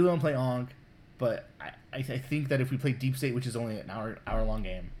 I really want to play Ankh, but I think that if we play Deep State, which is only an hour long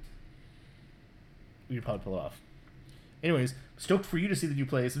game, we could probably pull it off. Anyways, stoked for you to see the new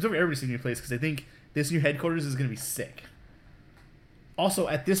place. I'm stoked for everybody to see the new place because I think this new headquarters is gonna be sick. Also,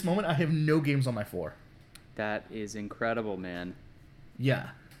 at this moment, I have no games on my floor. That is incredible, man. Yeah.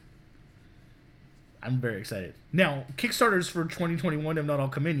 I'm very excited. Now, Kickstarters for 2021 have not all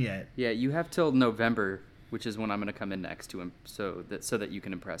come in yet. Yeah, you have till November, which is when I'm going to come in next to him, so that you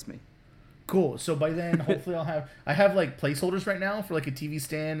can impress me. Cool. So by then, hopefully I have like placeholders right now for like a TV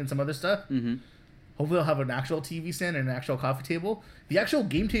stand and some other stuff. Mm-hmm. Hopefully I'll have an actual TV stand and an actual coffee table. The actual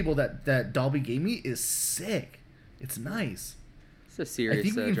game table that Dolby gave me is sick. It's nice. It's a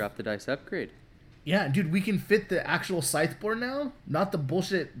serious drop the dice upgrade. Yeah, dude, we can fit the actual scythe board now, not the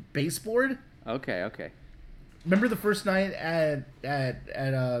bullshit baseboard. Okay. Remember the first night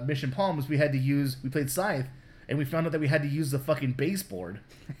at Mission Palms, we played Scythe, and we found out that we had to use the fucking baseboard.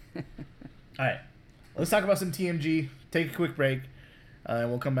 All right, let's talk about some TMG. Take a quick break, and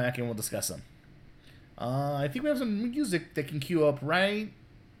we'll come back and we'll discuss them. I think we have some music that can queue up right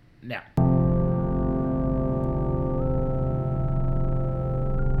now.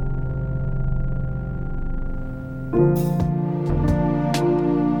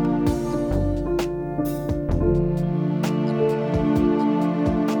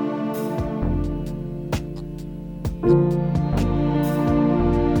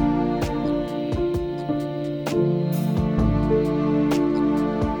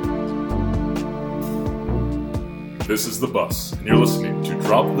 This is The Bus, and you're listening to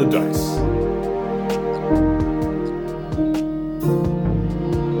Drop the Dice.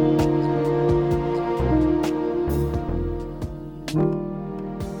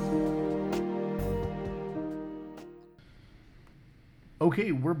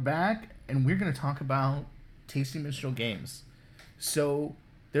 Okay, we're back, and we're going to talk about Tasty Minstrel Games. So,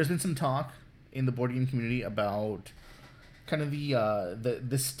 there's been some talk in the board game community about kind of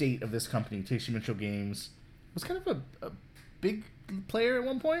the state of this company. Tasty Minstrel Games was kind of a big player at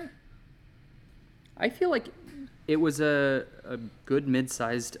one point. I feel like it was a good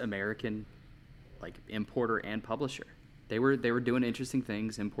mid-sized American like importer and publisher. They were doing interesting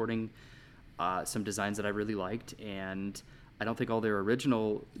things, importing some designs that I really liked, and I don't think all their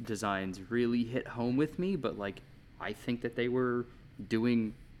original designs really hit home with me, but like I think that they were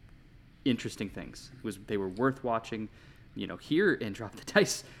doing interesting things. They were worth watching. You know, here in Drop the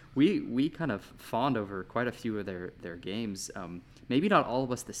Dice, we kind of fawned over quite a few of their games. Maybe not all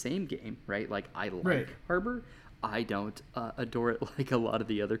of us the same game, right? Like I like Harbor. I don't adore it like a lot of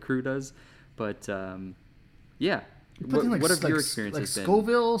the other crew does, but yeah. What have your experiences been?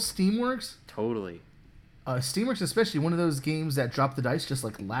 Scoville, Steamworks? Totally. Steamworks, especially one of those games that Drop the Dice just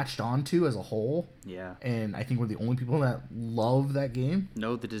like latched onto as a whole. Yeah. And I think we're the only people that love that game.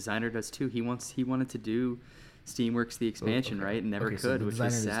 No, the designer does too. He wanted to do Steamworks the expansion, right? And never could, which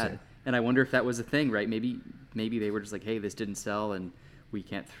was sad. And I wonder if that was a thing, right? Maybe they were just like, hey, this didn't sell, and we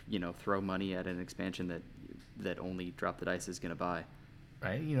can't, throw money at an expansion that only Drop the Dice is going to buy.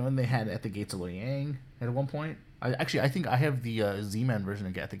 Right, and they had At the Gates of Loyang at one point. I think I have the Z-Man version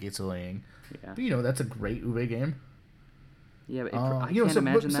of At the Gates of Loyang. Yeah. But, that's a great Ube game. Yeah, but I can't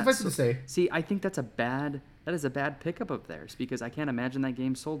imagine that. Suffice it to say. See, I think that is a bad pickup of theirs, because I can't imagine that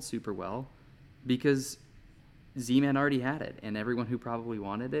game sold super well, because Z-Man already had it, and everyone who probably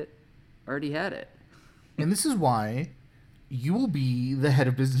wanted it already had it. And this is why you will be the head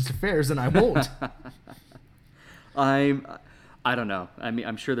of business affairs and I won't. I don't know. I mean,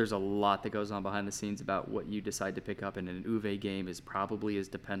 I'm sure there's a lot that goes on behind the scenes about what you decide to pick up, and an Uwe game is probably as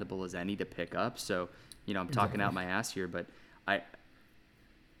dependable as any to pick up. So, I'm talking out my ass here, but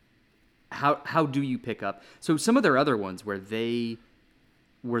how do you pick up? So some of their other ones where they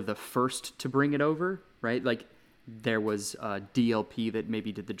were the first to bring it over, right? Like there was DLP that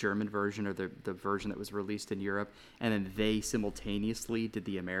maybe did the German version or the version that was released in Europe, and then they simultaneously did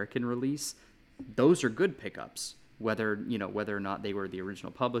the American release. Those are good pickups, whether or not they were the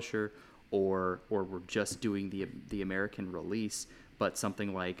original publisher or were just doing the American release. But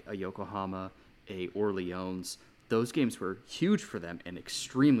something like a Yokohama, a Orleans, those games were huge for them and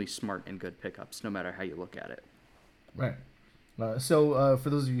extremely smart and good pickups, no matter how you look at it. Right. So for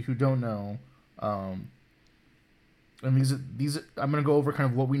those of you who don't know, and these I'm going to go over kind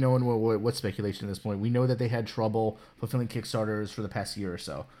of what we know and what speculation at this point. We know that they had trouble fulfilling Kickstarters for the past year or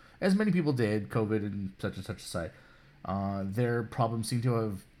so, as many people did, COVID and such aside. Their problems seem to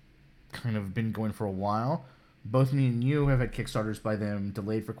have kind of been going for a while. Both me and you have had Kickstarters by them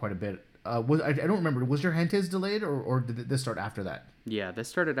delayed for quite a bit. I don't remember. Was your Gentes delayed or did this start after that? Yeah, this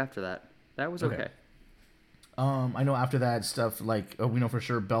started after that. That was okay. I know after that stuff like we know for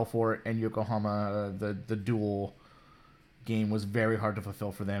sure Belfort and Yokohama, the dual game was very hard to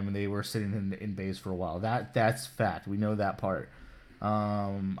fulfill for them, and they were sitting in base for a while. That's fact. We know that part.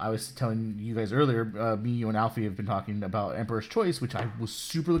 I was telling you guys earlier, me, you, and Alfie have been talking about Emperor's Choice, which I was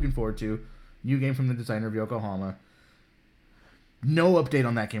super looking forward to. New game from the designer of Yokohama. No update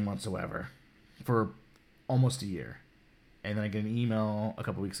on that game whatsoever for almost a year. And then I get an email a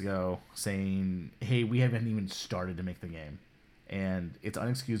couple weeks ago saying, hey, we haven't even started to make the game. And it's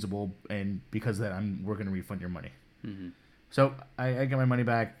unexcusable, and because of that, we're going to refund your money. Mm-hmm. So I got my money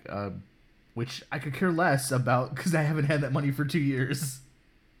back, which I could care less about because I haven't had that money for 2 years.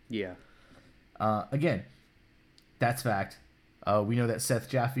 Yeah. Again, that's fact. We know that Seth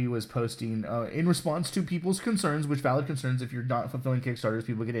Jaffe was posting in response to people's concerns, which valid concerns. If you're not fulfilling Kickstarters,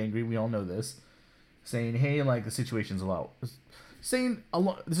 people get angry. We all know this. Saying, hey, like the situation's a lot. Saying a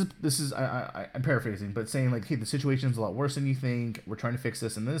lot. This is I'm paraphrasing, but saying like, hey, the situation's a lot worse than you think. We're trying to fix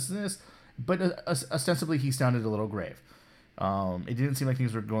this and this and this. But ostensibly, he sounded a little grave. It didn't seem like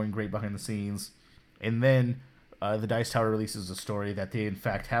things were going great behind the scenes. And then the Dice Tower releases a story that they in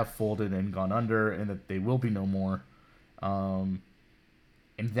fact have folded and gone under, and that they will be no more. And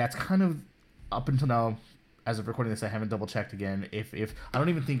that's kind of up until now. As of recording this, I haven't double checked again. If I don't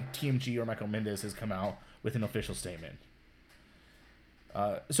even think TMG or Michael Mendes has come out with an official statement.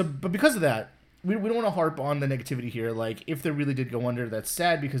 But because of that, we don't want to harp on the negativity here. Like, if they really did go under, that's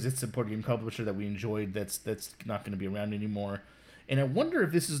sad because it's a board game publisher that we enjoyed. That's not going to be around anymore. And I wonder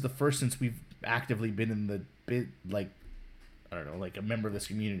if this is the first since we've actively been in the I don't know, like a member of this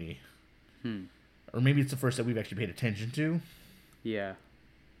community. Or maybe it's the first that we've actually paid attention to. Yeah.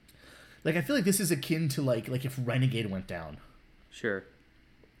 Like, I feel like this is akin to, like if Renegade went down. Sure.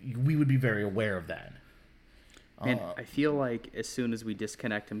 We would be very aware of that. And I feel like as soon as we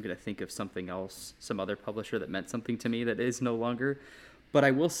disconnect, I'm going to think of something else, some other publisher that meant something to me that is no longer. But I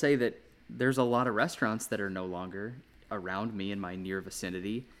will say that there's a lot of restaurants that are no longer around me in my near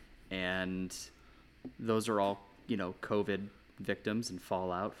vicinity. And those are all, COVID victims and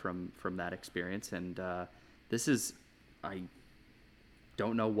fallout from that experience. And this is... I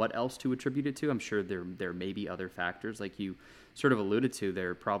don't know what else to attribute it to. I'm sure there may be other factors, like you sort of alluded to.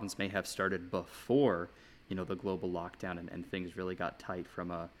 Their problems may have started before, the global lockdown and things really got tight from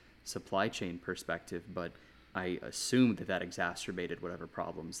a supply chain perspective. But I assume that exacerbated whatever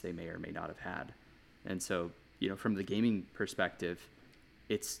problems they may or may not have had. And so, from the gaming perspective,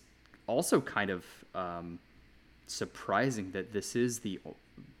 it's also kind of surprising that this is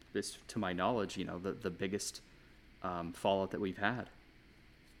this, to my knowledge, the biggest fallout that we've had.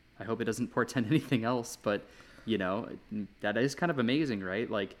 I hope it doesn't portend anything else, but that is kind of amazing, right?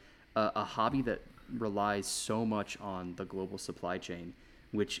 Like a hobby that relies so much on the global supply chain,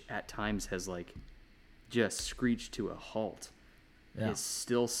 which at times has like just screeched to a halt, is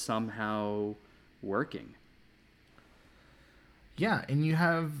still somehow working. Yeah, and you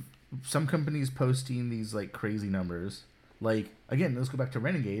have some companies posting these like crazy numbers. Like, again, let's go back to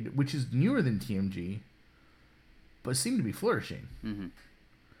Renegade, which is newer than TMG, but seem to be flourishing. Mm-hmm.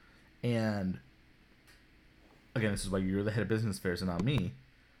 And again, this is why you're the head of business affairs and not me.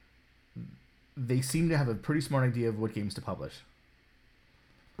 They seem to have a pretty smart idea of what games to publish.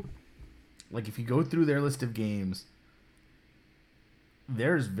 Like, if you go through their list of games,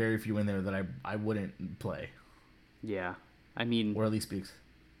 there's very few in there that I wouldn't play. Yeah. I mean, or at least be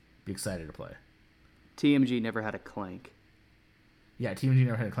excited to play. TMG never had a Clank. Yeah, TMG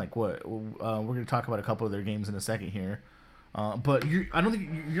never had a Clank. What? We're going to talk about a couple of their games in a second here, but I don't think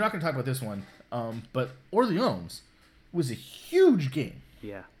you're not going to talk about this one. But Orleans was a huge game,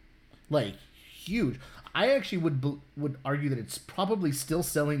 Yeah. like huge. I actually would argue that it's probably still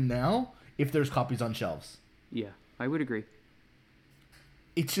selling now if there's copies on shelves. Yeah, I would agree.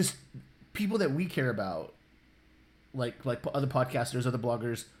 It's just people that we care about, like other podcasters, other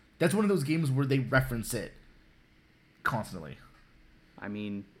bloggers. That's one of those games where they reference it constantly. I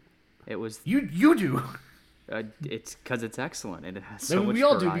mean, it was. You do. It's because it's excellent and it has I so mean, much we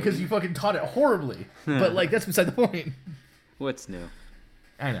all do variety. because you fucking taught it horribly. But like that's beside the point. What's new?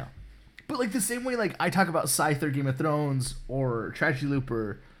 I know. But like the same way like I talk about Scyther, Game of Thrones, or Tragedy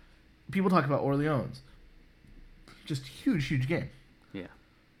Looper, people talk about Orleans. Just huge game. Yeah.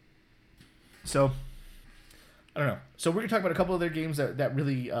 So I don't know. So we're gonna talk about a couple of their games that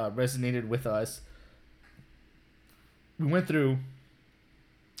really resonated with us. We went through.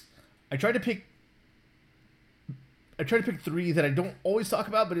 I tried to pick 3 that I don't always talk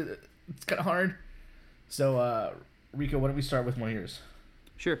about, but it's kind of hard. So, Rico, why don't we start with one of yours?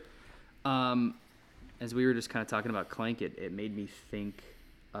 Sure. As we were just kind of talking about Clank, it made me think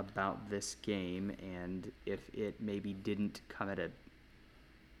about this game and if it maybe didn't come at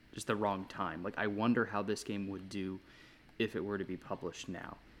just the wrong time. Like, I wonder how this game would do if it were to be published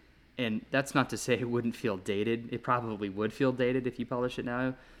now. And that's not to say it wouldn't feel dated. It probably would feel dated if you publish it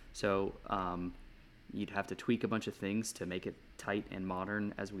now. So, you'd have to tweak a bunch of things to make it tight and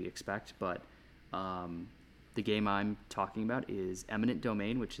modern as we expect. But the game I'm talking about is Eminent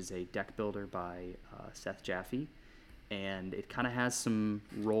Domain, which is a deck builder by Seth Jaffe. And it kind of has some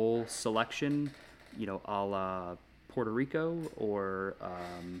role selection, a la Puerto Rico or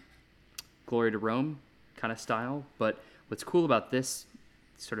Glory to Rome kind of style. But what's cool about this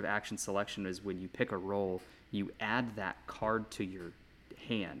sort of action selection is when you pick a role, you add that card to your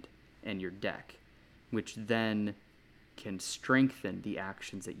hand and your deck, which then can strengthen the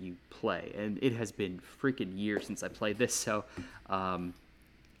actions that you play. And it has been freaking years since I played this, so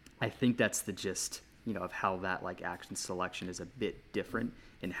I think that's the gist, of how that like action selection is a bit different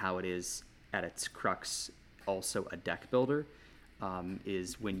in how it is at its crux also a deck builder,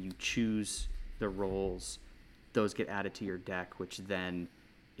 is when you choose the roles, those get added to your deck, which then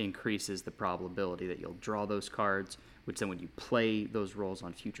increases the probability that you'll draw those cards, which then when you play those roles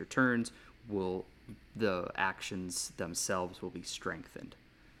on future turns, the actions themselves will be strengthened.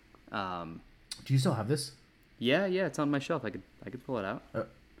 Do you still have this? Yeah, it's on my shelf. I could pull it out.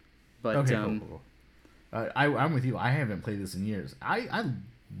 But okay, cool. I'm with you. I haven't played this in years. I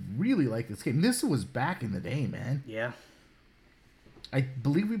really like this game. This was back in the day, man. Yeah. I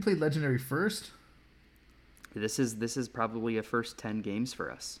believe we played Legendary first. This is probably a first 10 games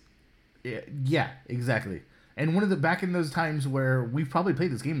for us. Yeah, exactly. And one of the back in those times where we've probably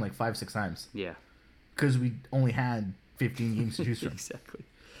played this game like 5-6 times. Yeah. Because we only had 15 games to choose from. Exactly.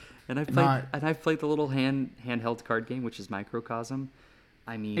 And I've played the little handheld card game, which is Microcosm.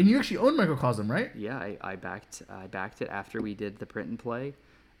 I mean, and you actually own Microcosm, right? Yeah, I backed it after we did the print and play,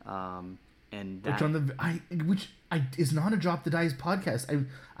 and that, which is not a Drop the Dice podcast.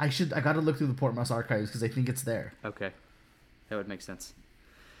 I got to look through the Portmouse archives because I think it's there. Okay, that would make sense.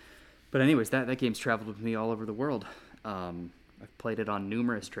 But anyways, that game's traveled with me all over the world. I've played it on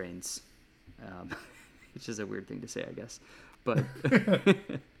numerous trains, which is a weird thing to say, I guess, but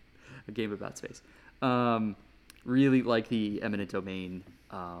a game about space. Really like the Eminent Domain,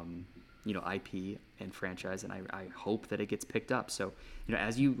 IP and franchise, and I hope that it gets picked up. So,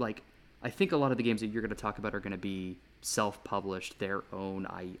 as you like, I think a lot of the games that you're going to talk about are going to be self-published, their own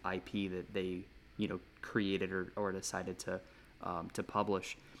IP that they, created or decided to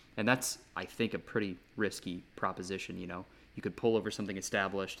publish. And that's, I think, a pretty risky proposition. You could pull over something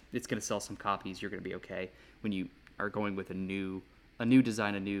established. It's going to sell some copies. You're going to be okay. When you are going with a new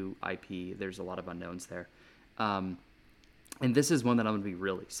design, a new IP, there's a lot of unknowns there. And this is one that I'm going to be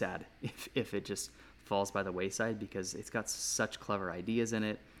really sad if it just falls by the wayside because it's got such clever ideas in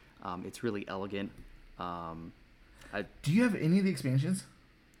it. It's really elegant. Do you have any of the expansions?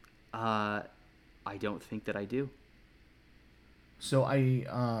 I don't think that I do. So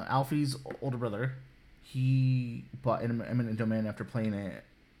Alfie's older brother, he bought Eminent Domain after playing it,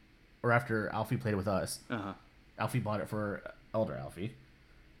 or after Alfie played it with us. Uh-huh. Alfie bought it for Elder Alfie.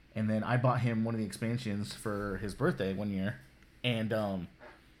 And then I bought him one of the expansions for his birthday one year. And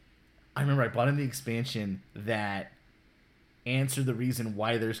I remember I bought him the expansion that answered the reason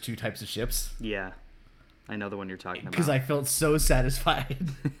why there's 2 types of ships. Yeah. I know the one you're talking about. Because I felt so satisfied.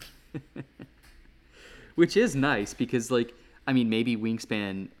 Which is nice because, like, I mean, maybe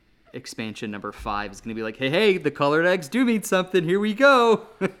Wingspan expansion number 5 is going to be like, hey, the colored eggs do mean something. Here we go.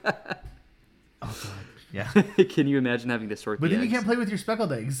 Oh god. Yeah. Can you imagine having to sort But the then eggs? you can't play with your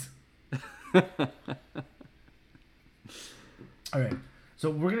speckled eggs. All right. So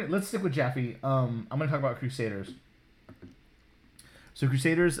let's stick with Jaffe. I'm gonna talk about Crusaders. So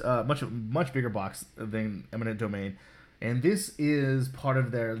Crusaders, much bigger box than Eminent Domain, and this is part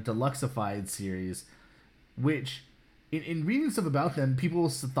of their Deluxeified series, which, in reading stuff about them, people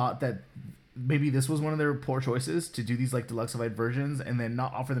thought that maybe this was one of their poor choices to do these like Deluxeified versions and then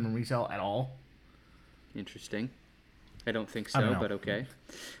not offer them in retail at all. Interesting. I don't think I don't so, know. but okay.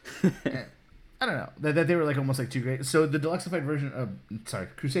 I don't know that they were like almost like too great. So the Deluxeified version of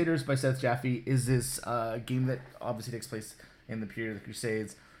Crusaders by Seth Jaffe is this game that obviously takes place in the period of the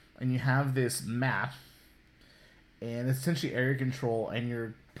Crusades, and you have this map, and it's essentially area control, and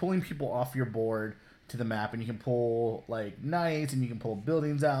you're pulling people off your board to the map, and you can pull like knights, and you can pull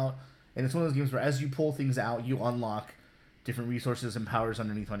buildings out, and it's one of those games where as you pull things out, you unlock different resources and powers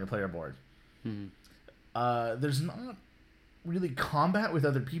underneath on your player board. Mm-hmm. There's not really combat with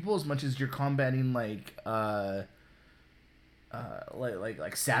other people as much as you're combating like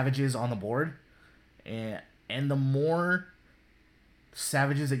savages on the board, and the more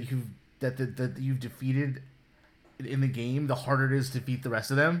savages that you've defeated in the game, the harder it is to defeat the rest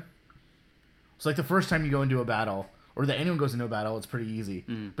of them. So like the first time you go into a battle, or that anyone goes into a battle, it's pretty easy.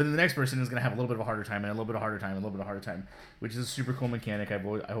 But then the next person is going to have a little bit of a harder time, and a little bit of harder time, and a little bit of harder time, which is a super cool mechanic. I've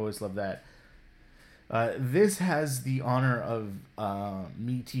always loved that. This has the honor of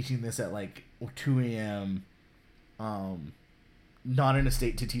me teaching this at like 2 a.m. Not in a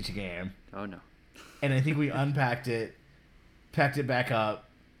state to teach a game. Oh, no. And I think we unpacked it, packed it back up,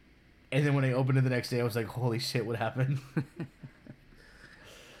 and then when I opened it the next day, I was like, "Holy shit, what happened?"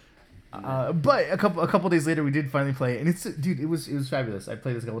 But a couple days later, we did finally play it, and it was fabulous. I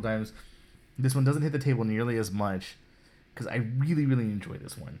played this a couple times. This one doesn't hit the table nearly as much because I really enjoy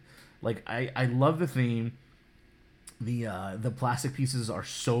this one. Like I love the theme. The plastic pieces are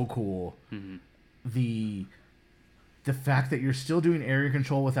so cool. Mm-hmm. The fact that you're still doing area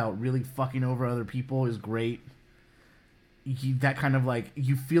control without really fucking over other people is great. That kind of like,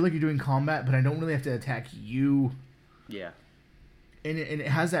 you feel like you're doing combat, but I don't really have to attack you. Yeah. And it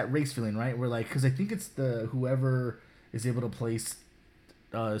has that race feeling, right? Where like, because I think it's whoever is able to place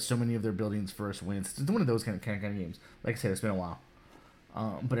so many of their buildings first wins. It's one of those kind of games. Like I said, it's been a while.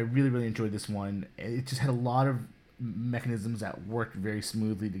 But I really enjoyed this one. It just had a lot of mechanisms that worked very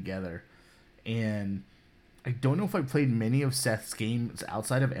smoothly together. And I don't know if I played many of Seth's games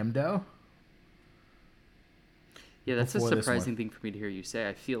outside of MDO. Yeah, that's a before this surprising one. thing for me to hear you say.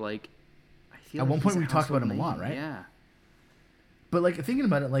 I feel like At one point he's a we talked about household him a lot, name. right? Yeah. But like thinking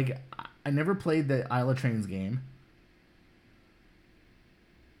about it, like I never played the Isle of Trains game.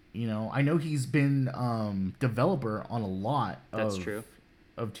 You know, I know he's been developer on a lot That's true.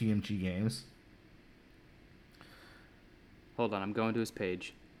 of TMG games. Hold on, I'm going to his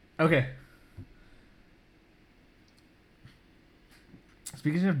page. Okay.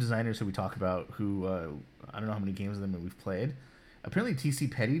 Speaking of designers who we talk about, who I don't know how many games of them that we've played. Apparently,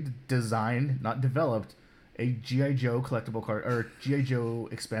 TC Petty designed, not developed, a G.I. Joe collectible card or G.I. Joe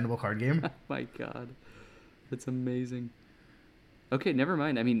expandable card game. Oh my god, that's amazing. Okay, never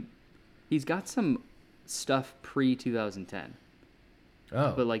mind. I mean, he's got some stuff pre 2010,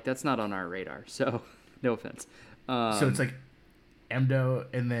 Oh, but like that's not on our radar. So no offense. so it's like MDO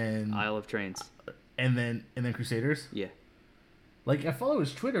and then Isle of Trains. and then Crusaders. Yeah. Like I follow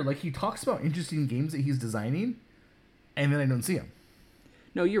his Twitter. Like he talks about interesting games that he's designing, and then I don't see him.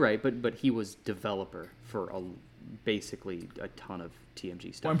 No, you're right, but he was developer for basically a ton of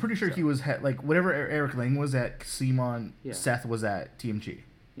TMG stuff. Well, I'm pretty sure so- he was like whatever Eric Lang was at Simon, Yeah. Seth was at TMG.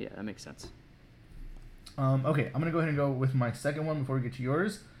 Yeah, that makes sense. Okay, I'm gonna go ahead and go with my second one before we get to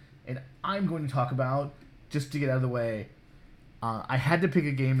yours, and I'm going to talk about, just to get out of the way, I had to pick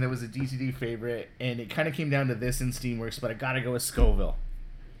a game that was a DTD favorite, and it kind of came down to this in Steamworks, but I gotta go with Scoville.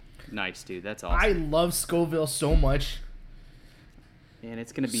 Nice, dude. That's awesome. I love Scoville so much. And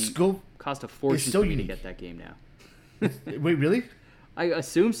it's gonna be cost a is fortune so for me unique. to get that game now. Wait, really? I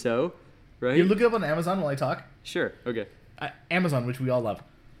assume so, right? You look it up on Amazon while I talk. Sure. Okay. Amazon, which we all love.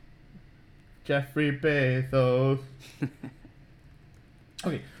 Jeffrey Bezos.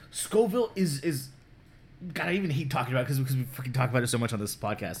 Okay, Scoville is. God, I even hate talking about it because we fucking talk about it so much on this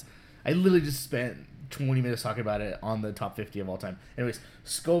podcast. I literally just spent 20 minutes talking about it on the top 50 of all time. Anyways,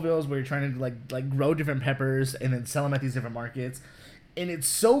 Scoville is where you're trying to like grow different peppers and then sell them at these different markets, and it's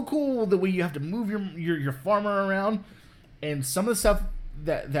so cool the way you have to move your farmer around, and some of the stuff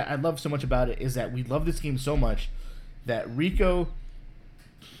that I love so much about it is that we love this game so much that Rico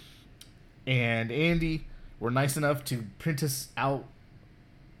and Andy were nice enough to print us out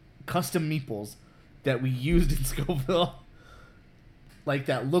custom meeples that we used in Scoville, like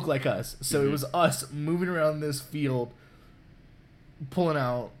that look like us. So it was us moving around this field, pulling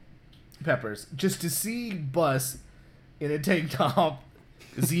out peppers. Just to see Bus in a tank top,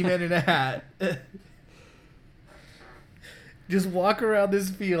 Z-Man in a hat, just walk around this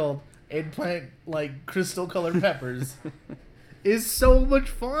field and plant like crystal colored peppers is so much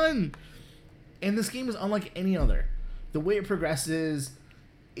fun. And this game is unlike any other. The way it progresses,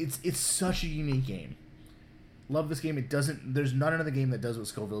 it's such a unique game. Love this game. There's not another game that does what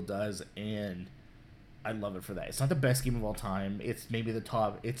Scoville does, and I love it for that. It's not the best game of all time. It's maybe the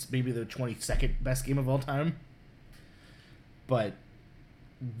 22nd best game of all time. But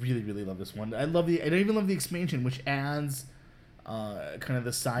really, really love this one. I even love the expansion, which adds kind of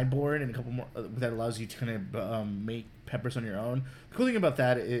the sideboard and a couple more that allows you to kind of make peppers on your own. The cool thing about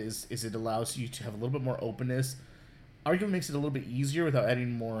that is it allows you to have a little bit more openness. Arguably makes it a little bit easier without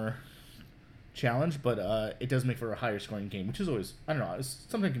adding more challenge, but it does make for a higher scoring game, which is always, I don't know,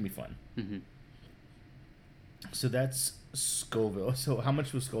 something can be fun. Mm-hmm. So that's Scoville. So how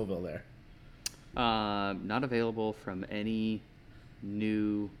much was Scoville there? Not available from any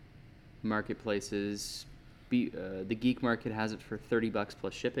new marketplaces. The Geek Market has it for $30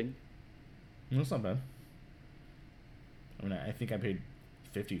 plus shipping. That's not bad. I mean, I think I paid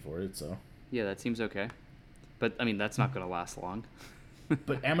 $50 for it, so. Yeah, that seems okay. But, I mean, that's not going to last long.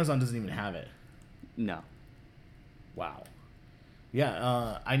 But Amazon doesn't even have it. No. Wow.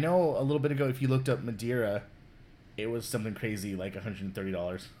 Yeah, I know a little bit ago, if you looked up Madeira, it was something crazy, like $130.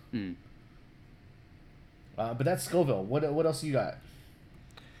 Mm. But that's Scoville. What else you got?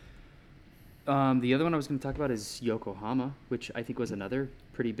 The other one I was going to talk about is Yokohama, which I think was another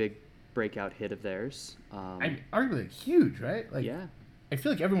pretty big breakout hit of theirs. Arguably huge, right? Like, yeah. I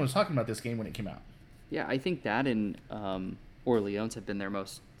feel like everyone was talking about this game when it came out. Yeah, I think that and Orleans have been their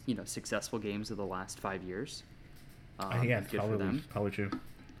most successful games of the last 5 years. I think that's good for them. Probably true.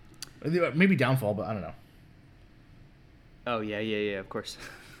 Maybe Downfall, but I don't know. Oh, yeah, of course.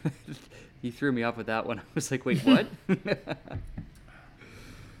 You threw me off with that one. I was like, wait, what?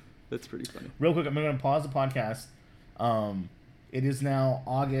 That's pretty funny. Real quick, I'm going to pause the podcast. It is now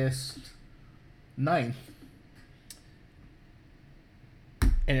August 9th.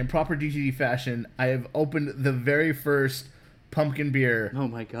 And in proper DGD fashion, I have opened the very first pumpkin beer Oh,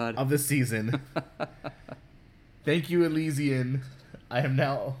 my God. of the season. Thank you, Elysian. I am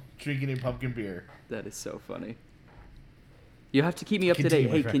now drinking a pumpkin beer. That is so funny. You have to keep me up to date.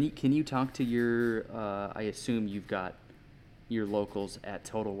 Hey, can you talk to your? I assume you've got your locals at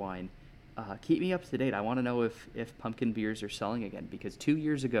Total Wine. Keep me up to date. I want to know if pumpkin beers are selling again, because 2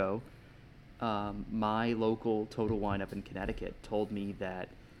 years ago, my local Total Wine up in Connecticut told me that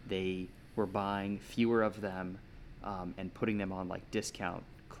they were buying fewer of them and putting them on like discount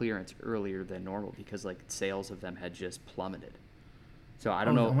clearance earlier than normal because like sales of them had just plummeted. So I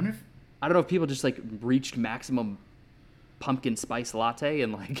don't know. I don't know if people just like reached maximum pumpkin spice latte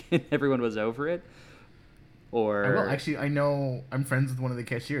and like everyone was over it, or actually I know I'm friends with one of the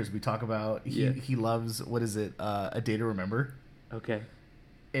cashiers. We talk about he loves, what is it, A Day to Remember. Okay.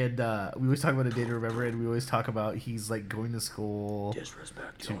 And we always talk about A Day to Remember, and we always talk about he's like going to school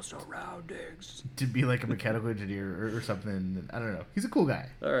Disrespect your surroundings to be like a mechanical engineer or something. I don't know. He's a cool guy.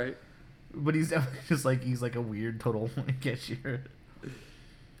 All right. But he's definitely just like, he's like a weird Total Wine cashier.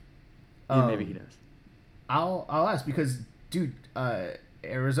 Yeah, maybe he does. I'll ask because, dude,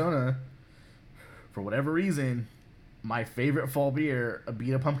 Arizona, for whatever reason, my favorite fall beer, a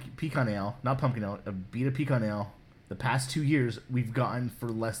Abita Pecan Ale, not pumpkin ale, a Abita Pecan Ale, the past 2 years, we've gotten for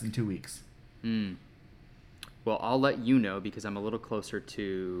less than 2 weeks. Well, I'll let you know because I'm a little closer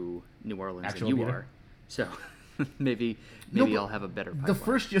to New Orleans than you are. So maybe I'll have a better pipeline. The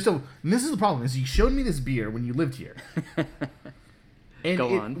first year, so this is the problem, is you showed me this beer when you lived here. And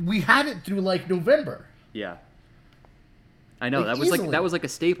Go on. We had it through like November. Yeah. I know, Like, that was like a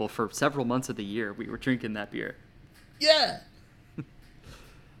staple for several months of the year. We were drinking that beer. Yeah.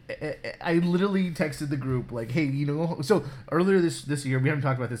 I literally texted the group like, hey, so earlier this year, we haven't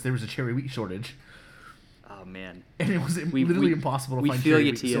talked about this, there was a cherry wheat shortage. Oh, man. And it was literally impossible to find cherry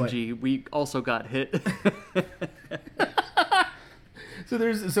wheat. We feel you, TMG. We also got hit. So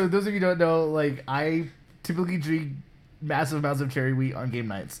those of you who don't know, like, I typically drink massive amounts of cherry wheat on game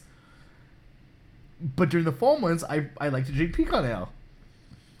nights. But during the fall months, I like to drink pecan ale.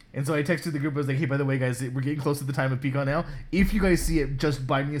 And so I texted the group. I was like, hey, by the way, guys, we're getting close to the time of pecan ale. If you guys see it, just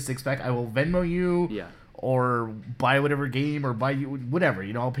buy me a 6-pack. I will Venmo you. Yeah. or buy whatever game or buy you whatever.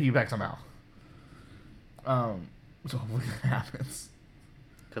 I'll pay you back somehow. So hopefully that happens.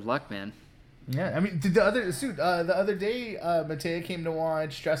 Good luck, man. Yeah, I mean, the other day, Matea came to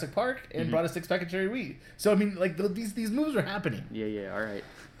watch Jurassic Park and brought a 6-pack of cherry wheat. So I mean, like these moves are happening. Yeah. All right.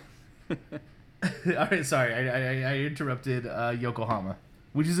 All right, sorry, I interrupted Yokohama,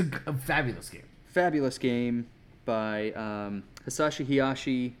 which is a fabulous game. Fabulous game by Hisashi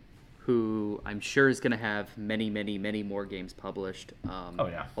Hayashi, who I'm sure is going to have many more games published. Oh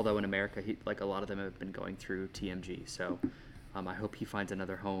yeah. Although in America, a lot of them have been going through TMG, so I hope he finds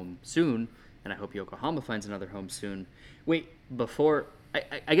another home soon, and I hope Yokohama finds another home soon. Wait, before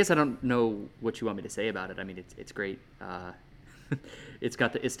I guess I don't know what you want me to say about it. I mean, it's great. It's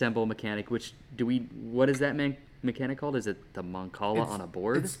got the Istanbul mechanic, what is that mechanic called? Is it the Mancala on a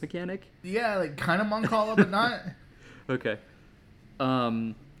board mechanic? Yeah, like kind of Mancala, but not. Okay.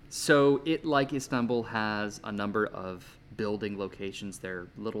 So it, like Istanbul, has a number of building locations. They're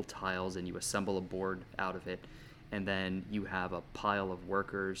little tiles, and you assemble a board out of it. And then you have a pile of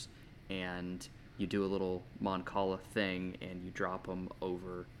workers, and you do a little Mancala thing, and you drop them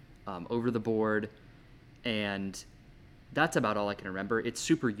over the board. And that's about all I can remember. It's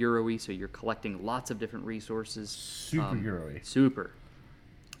super Euro-y, so you're collecting lots of different resources. Super Euro-y. Super.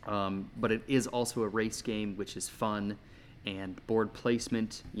 But it is also a race game, which is fun, and board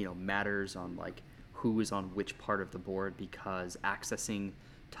placement, matters on like who is on which part of the board, because accessing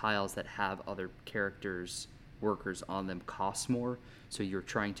tiles that have other characters, workers on them costs more. So you're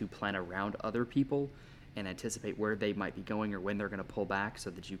trying to plan around other people and anticipate where they might be going or when they're going to pull back, so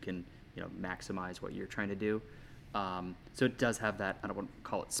that you can, maximize what you're trying to do. So it does have that, I don't want to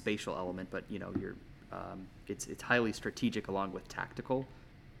call it spatial element, but it's highly strategic along with tactical,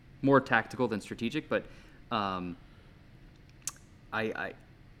 more tactical than strategic, but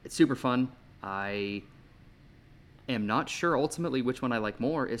it's super fun. I am not sure ultimately which one I like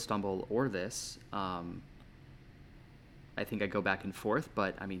more, Istanbul or this. I think I go back and forth,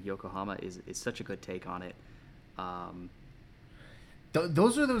 but I mean, Yokohama is such a good take on it.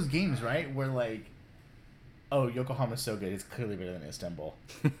 Those are those games, right, where like, oh, Yokohama's so good, it's clearly better than Istanbul.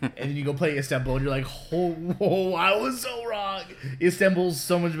 And then you go play Istanbul, and you're like, oh, I was so wrong. Istanbul's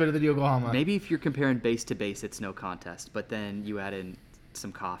so much better than Yokohama. Maybe if you're comparing base to base, it's no contest. But then you add in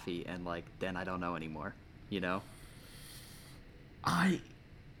some coffee, and like, then I don't know anymore. I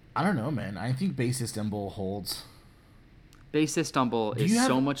don't know, man. I think base Istanbul holds. Base Istanbul is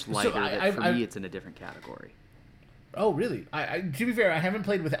so much lighter that for me, it's in a different category. Oh, really? I to be fair, I haven't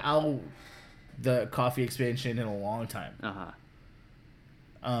played without the coffee expansion in a long time.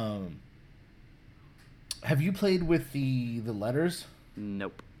 Have you played with the letters?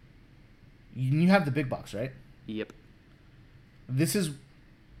 Nope. You have the big box, right? Yep. This is...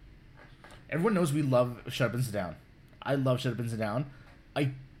 Everyone knows we love Shut Up and Sit Down. I love Shut Up and Sit Down.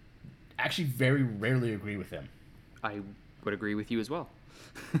 I actually very rarely agree with them. I would agree with you as well.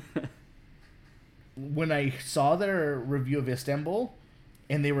 When I saw their review of Istanbul,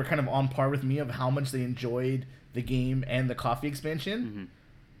 and they were kind of on par with me of how much they enjoyed the game and the coffee expansion,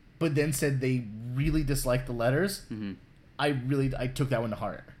 but then said they really disliked the letters, I took that one to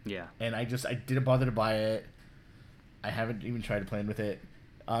heart. Yeah. And I didn't bother to buy it. I haven't even tried to play with it.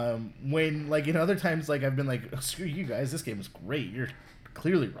 When, like, in other times, like, I've been like, oh, screw you guys, this game is great. You're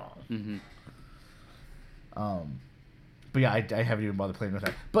clearly wrong. But yeah, I haven't even bothered playing with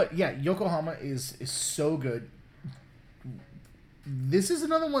that. But yeah, Yokohama is so good. This is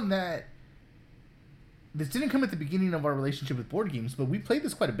another one that... This didn't come at the beginning of our relationship with board games, but we played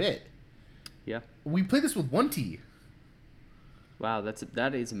this quite a bit. Yeah. We played this with 1T. Wow,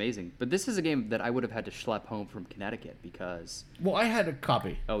 that is amazing. But this is a game that I would have had to schlep home from Connecticut because... Well, I had a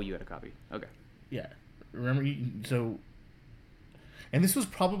copy. Oh, you had a copy. Okay. Yeah. Remember, so... And this was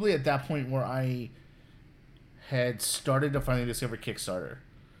probably at that point where I had started to finally discover Kickstarter.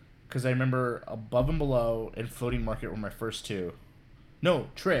 Because I remember Above and Below and Floating Market were my first two. No,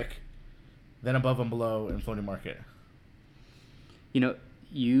 Trick, then Above and Below and Floating Market.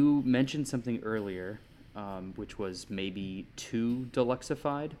 You mentioned something earlier, which was maybe too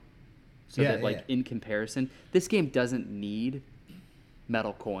deluxeified. So in comparison, this game doesn't need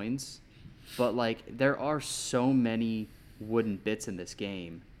metal coins, but like there are so many wooden bits in this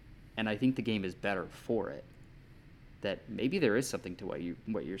game, and I think the game is better for it. That maybe there is something to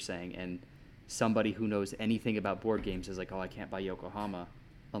what you're saying, and somebody who knows anything about board games is like, oh, I can't buy Yokohama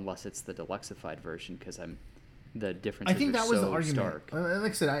unless it's the deluxeified version because the differences. I think that was the argument. Stark.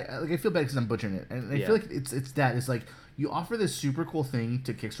 Like I said, I feel bad because I'm butchering it, and I feel like it's like you offer this super cool thing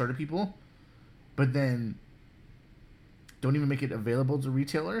to Kickstarter people, but then don't even make it available to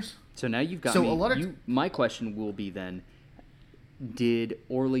retailers. So now you've got So me. a lot of My question will be then, did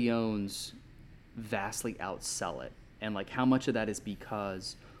Orleans vastly outsell it? And like how much of that is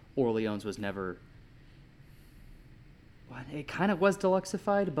because Orleans was never... Well, it kind of was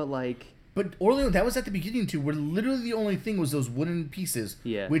deluxified, but like... But Orleans, that was at the beginning too, where literally the only thing was those wooden pieces.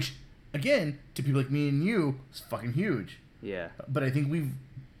 Yeah. Which, again, to people like me and you, is fucking huge. Yeah. But I think we've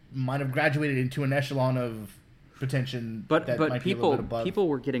might have graduated into an echelon of pretension. But that might be a little bit above. people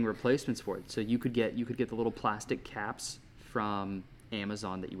were getting replacements for it. So you could get the little plastic caps from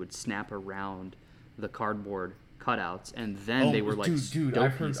Amazon that you would snap around the cardboard cutouts, and then they were like dude, dope I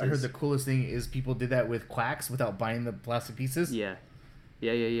heard pieces. the coolest thing is people did that with Quacks without buying the plastic pieces. Yeah.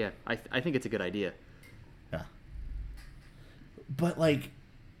 I think it's a good idea. Yeah. But like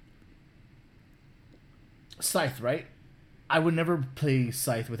Scythe, right? I would never play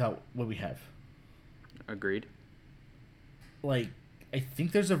Scythe without what we have. Agreed. Like, I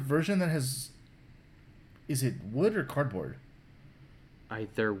think there's a version that has. Is it wood or cardboard?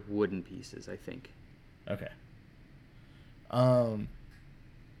 They're wooden pieces, I think. Okay. You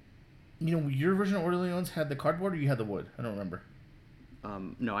know, your version of Orleans had the cardboard or you had the wood? I don't remember.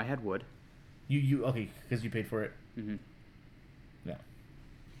 No, I had wood. You okay, because you paid for it. Mm-hmm. Yeah.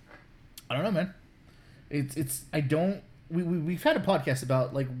 I don't know, man. It's I don't we've had a podcast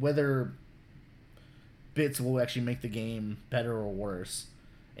about like whether bits will actually make the game better or worse,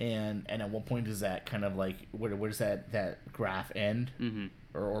 and at what point does that kind of like where does that graph end, Mm-hmm.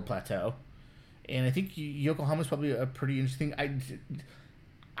 or plateau? And I think Yokohama's probably a pretty interesting. I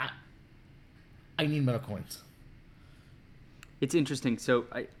need metal coins. It's interesting. So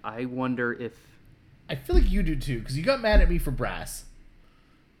I wonder if... I feel like you do too, because you got mad at me for brass.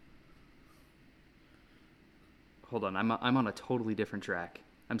 Hold on, I'm on a totally different track.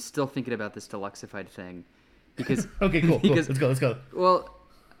 I'm still thinking about this deluxified thing. Because... Okay, cool. Let's go. Well,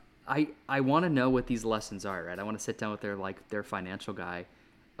 I want to know what these lessons are, right? I want to sit down with their financial guy.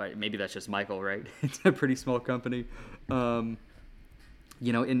 Right, maybe that's just Michael, right? It's a pretty small company. And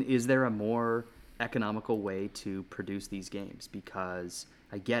is there a more economical way to produce these games? Because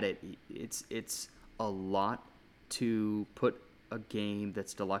I get it. It's a lot to put a game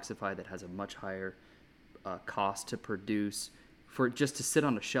that's deluxified that has a much higher cost to produce for just to sit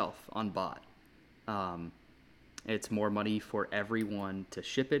on a shelf on bot. It's more money for everyone to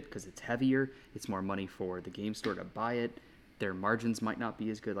ship it because it's heavier. It's more money for the game store to buy it. Their margins might not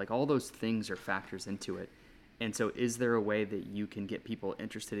be as good. Like all those things are factors into it. And so is there a way that you can get people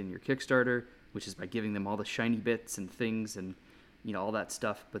interested in your Kickstarter, which is by giving them all the shiny bits and things and, all that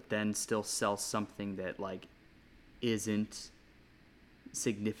stuff, but then still sell something that like isn't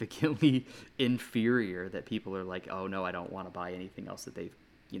significantly inferior, that people are like, oh no, I don't want to buy anything else that they've,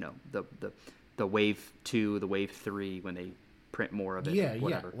 the wave 2, the wave 3, when they print more of it. Yeah,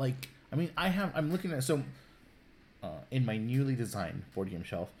 whatever. yeah. Like, I mean, I'm looking at, so in my newly designed board game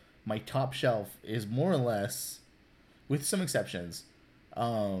shelf, my top shelf is more or less, with some exceptions,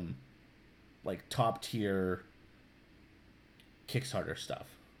 like top tier Kickstarter stuff.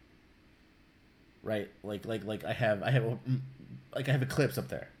 Right? Like I have Eclipse up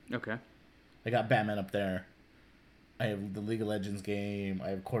there. Okay. I got Batman up there. I have the League of Legends game. I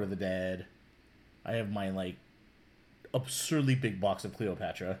have Court of the Dead. I have my like absurdly big box of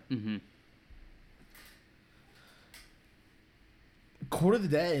Cleopatra. Mm-hmm. Court of the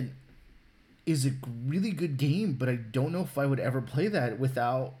Dead is a really good game, but I don't know if I would ever play that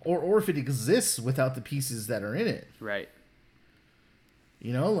without, or if it exists without the pieces that are in it. Right.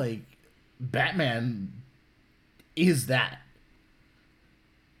 Like Batman is that.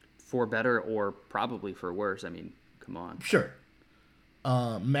 For better or probably for worse. I mean, come on. Sure.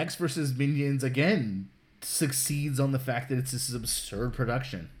 Mechs vs. Minions, again, succeeds on the fact that it's this absurd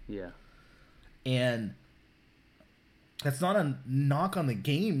production. Yeah. And that's not a knock on the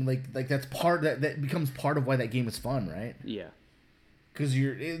game. Like that's that becomes part of why that game is fun, right? Yeah. Because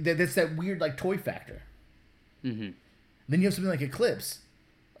that's that weird like toy factor. Mm-hmm. Then you have something like Eclipse,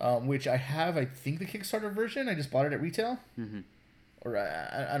 which I have. I think the Kickstarter version. I just bought it at retail. Mm-hmm. Or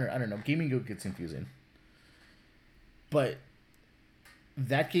I don't know. Gaming Goat gets confusing. But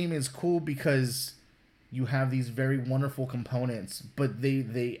that game is cool because you have these very wonderful components, but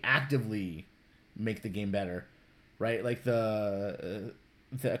they actively make the game better, right? Like the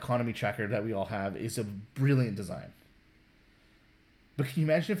economy tracker that we all have is a brilliant design. But can you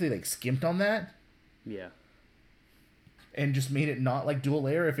imagine if they like skimped on that? Yeah. And just made it not like dual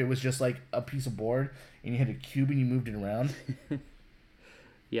layer, if it was just like a piece of board and you had a cube and you moved it around?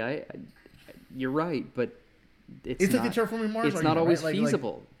 Yeah, you're right, but it's not, like the Terraforming Mars. It's not always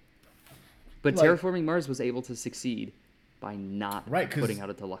feasible. But like, Terraforming Mars was able to succeed by not Right, 'cause- putting out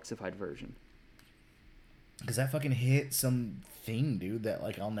a deluxified version. Because that fucking hit some thing, dude, that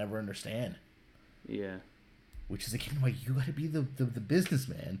like I'll never understand. Yeah. Which is again why you got to be the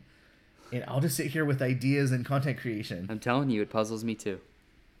businessman, and I'll just sit here with ideas and content creation. I'm telling you, it puzzles me too.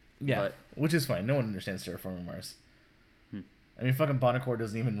 Yeah, But- which is fine. No one understands Terraforming Mars. I mean, fucking Bonacore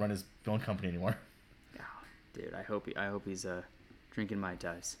doesn't even run his own company anymore. Oh, dude, I hope he's drinking Mai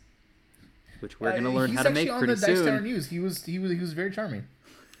Tais, which we're gonna learn He's how to actually make on pretty the Dice Tower soon. News. He was very charming.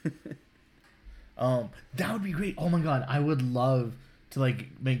 That would be great. Oh my god, I would love to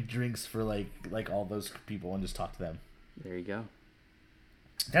like make drinks for like all those people and just talk to them. There you go.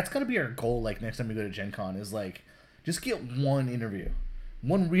 That's gotta be our goal. Like next time we go to Gen Con is like just get one interview,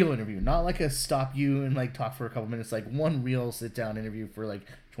 one real interview, not like a stop you and like talk for a couple minutes. Like one real sit down interview for like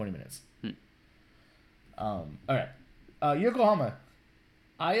 20 minutes. All right, Yokohama.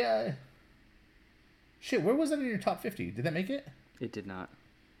 Shit, where was that in your top 50? Did that make it? It did not.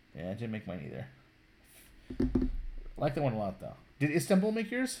 Yeah, it didn't make mine either. I like that one a lot though. Did Istanbul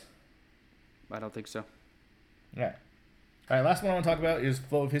make yours? I don't think so. Yeah. All right, last one I want to talk about is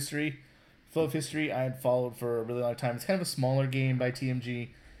Flow of History. Flow of History I had followed for a really long time. It's kind of a smaller game by TMG.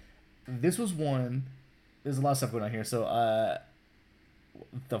 This was one. There's a lot of stuff going on here. So,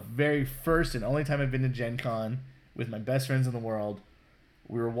 the very first and only time I've been to Gen Con with my best friends in the world,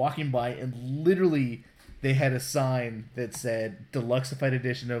 we were walking by and literally they had a sign that said Deluxified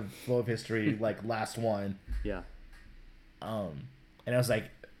Edition of Flow of History, like last one. Yeah. And I was like,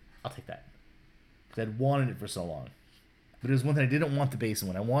 I'll take that. Because I'd wanted it for so long. But it was one that I didn't want the base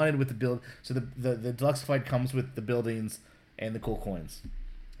one. I wanted with the build. So the Deluxified comes with the buildings and the cool coins.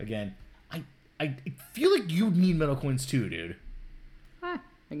 Again, I feel like you need metal coins too, dude. I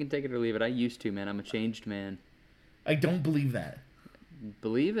can take it or leave it. I used to, man. I'm a changed man. I don't believe that.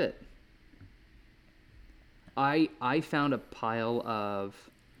 Believe it. I found a pile of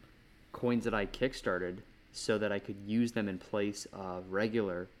coins that I kickstarted so that I could use them in place of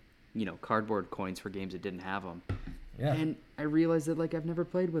regular, cardboard coins for games that didn't have them. Yeah. And I realized that I've never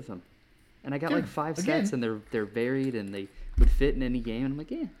played with them, and I got Dude, 5 again- sets, and they're varied and they would fit in any game. And I'm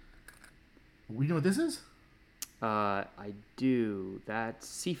like, yeah. We know what this is? I do. That's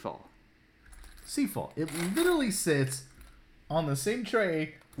Seafall. Seafall. It literally sits on the same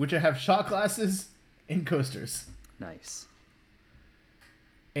tray, which I have shot glasses and coasters. Nice.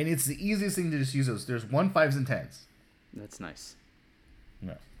 And it's the easiest thing to just use those. There's 1, 5s, and 10s. That's nice.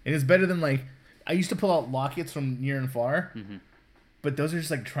 No. And it's better than I used to pull out lockets from near and far, but those are just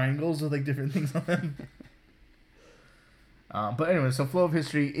like triangles with like different things on them. But anyway, so Flow of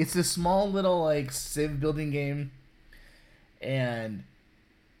History, it's a small little like Civ building game, and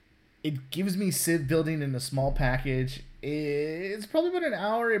it gives me Civ building in a small package. It's probably about an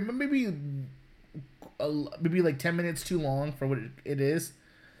hour, maybe like 10 minutes too long for what it is,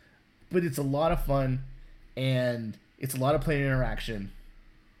 but it's a lot of fun, and it's a lot of player interaction.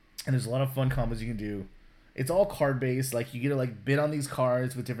 And there's a lot of fun combos you can do. It's all card based. Like you get to bid on these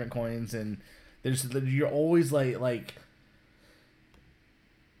cards with different coins, and you're always like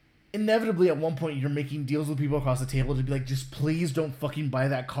inevitably at one point you're making deals with people across the table to be like, just please don't fucking buy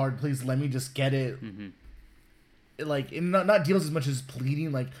that card. Please let me just get it. And not deals as much as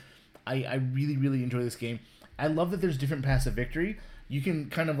pleading. I really really enjoy this game. I love that there's different paths of victory. You can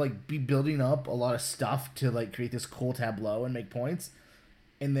kind of be building up a lot of stuff to create this cool tableau and make points.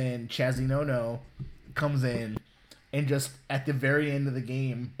 And then Chazzy No comes in and just at the very end of the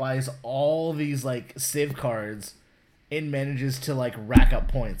game buys all these Civ cards and manages to rack up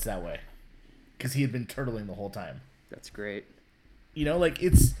points that way because he had been turtling the whole time. That's great.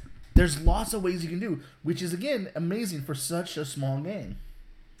 There's lots of ways you can do, which is again amazing for such a small game.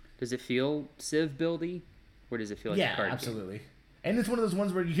 Does it feel Civ buildy, or does it feel like a card absolutely. game? And it's one of those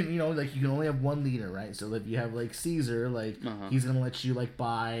ones where you can, you can only have one leader, right? So if you have Caesar, he's gonna let you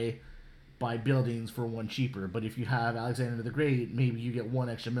buy buildings for one cheaper. But if you have Alexander the Great, maybe you get one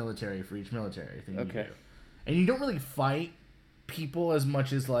extra military for each military thing. Okay. You do. And you don't really fight people as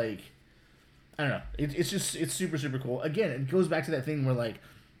much as I don't know. It's super super cool. Again, it goes back to that thing where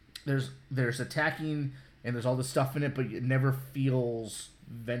there's attacking and there's all this stuff in it, but it never feels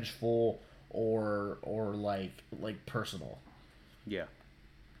vengeful or personal. Yeah.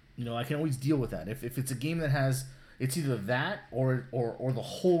 I can always deal with that. If it's a game that has, it's either that or the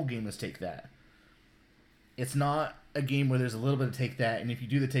whole game is take that. It's not a game where there's a little bit of take that, and if you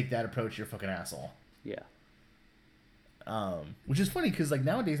do the take that approach, you're a fucking asshole. Yeah. Which is funny because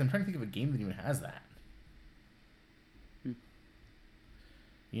nowadays I'm trying to think of a game that even has that.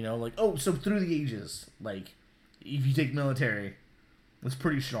 So Through the Ages, if you take military, it's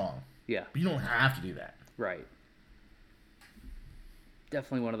pretty strong. Yeah. But you don't have to do that. Right.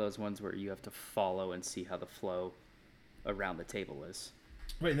 definitely one of those ones where you have to follow and see how the flow around the table is.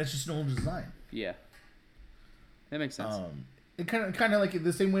 Right, that's just an old design. Yeah, that makes sense. It kind of like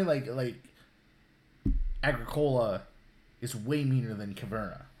the same way like Agricola is way meaner than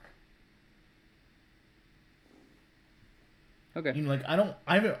Caverna. Okay. You know, like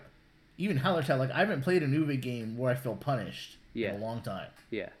I haven't even Hallertau, like I haven't played a Uwe game where I feel punished in a long time.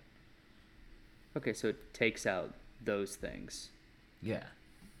 Yeah. Okay, so it takes out those things. Yeah.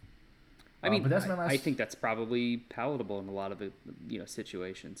 I mean, but that's my last... I think that's probably palatable in a lot of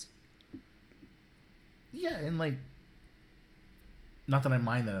situations. Yeah, and like, not that I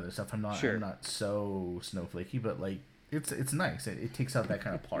mind that other stuff. I'm not so snowflakey, but like, it's nice. It takes out that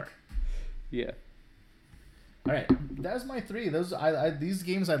kind of part. Yeah. All right, that was my 3. These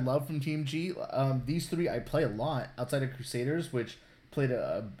games I love from TMG. These 3 I play a lot outside of Crusaders, which played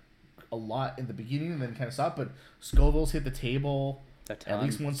a lot in the beginning and then kind of stopped. But Scoville's hit the table at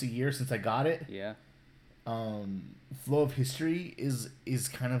least once a year since I got it. Yeah. Flow of History is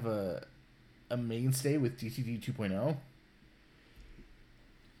kind of a mainstay with DTD 2.0.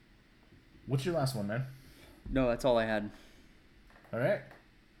 What's your last one, man? No, that's all I had. All right.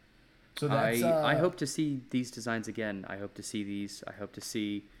 So that's, I hope to see these designs again. I hope to see these. I hope to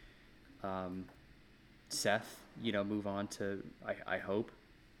see Seth, move on to, I hope,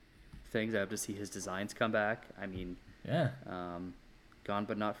 things. I hope to see his designs come back. I mean, yeah. Gone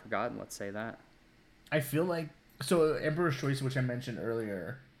but not forgotten, let's say that. I feel like, so Emperor's Choice, which I mentioned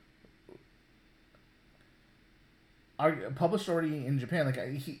earlier, are published already in Japan. Like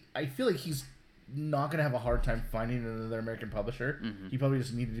I feel like he's not gonna have a hard time finding another American publisher. Mm-hmm. He probably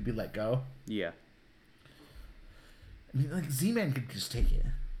just needed to be let go. Yeah. I mean, like Z-Man could just take it,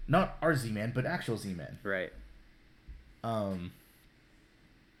 not our Z-Man, but actual Z-Man. Right.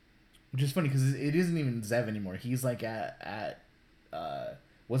 Which is funny because it isn't even Zev anymore. He's like at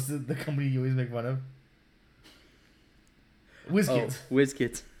what's the company you always make fun of? WizKids. Oh,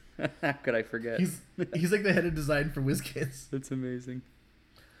 WizKids. How could I forget? He's like the head of design for WizKids. That's amazing.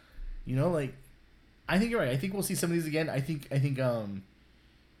 Like, I think you're right. I think we'll see some of these again. I think we didn't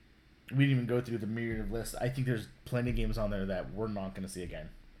even go through the myriad of lists. I think there's plenty of games on there that we're not going to see again.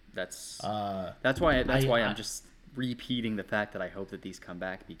 That's why I'm just repeating the fact that I hope that these come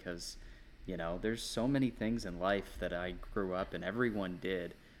back because, there's so many things in life that I grew up and everyone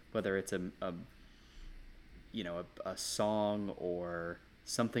did, whether it's a song or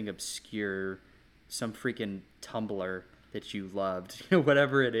something obscure, some freaking Tumblr that you loved,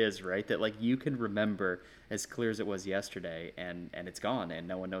 whatever it is, right? That like you can remember as clear as it was yesterday, and it's gone, and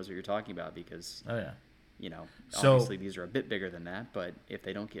no one knows what you're talking about because, obviously these are a bit bigger than that. But if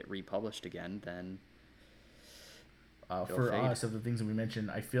they don't get republished again, then for fade. Us, of the things that we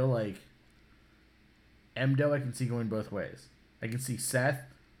mentioned, I feel like Emdo I can see going both ways. I can see Seth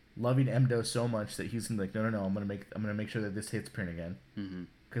loving Emdo so much that he's gonna be like, no, I'm gonna make sure that this hits print again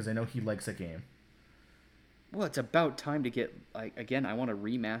because I know he likes that game. Well, it's about time to get, again, I want a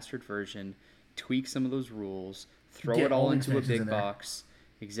remastered version, tweak some of those rules, throw it all into a big box.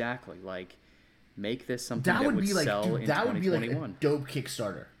 Exactly. Like, make this something that would sell in 2021. That would be like a dope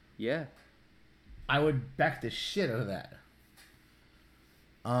Kickstarter. Yeah. I would back the shit out of that.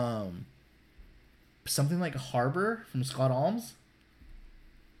 Something like Harbor from Scott Alms.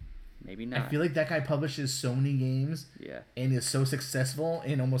 Maybe not. I feel like that guy publishes so many games. Yeah. And is so successful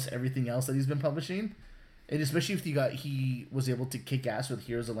in almost everything else that he's been publishing. And especially if he was able to kick ass with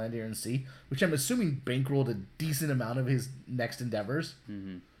Heroes of Land, Air, and Sea, which I'm assuming bankrolled a decent amount of his next endeavors.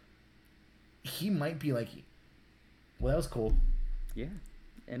 Mm-hmm. He might be like, well, that was cool. Yeah,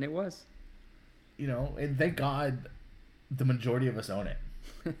 and it was. And thank God the majority of us own it.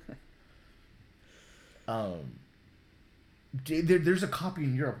 There's a copy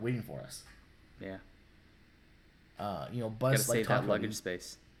in Europe waiting for us. Yeah. Buzz gotta save that luggage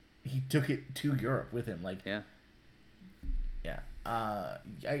space. He took it to Europe with him. Yeah.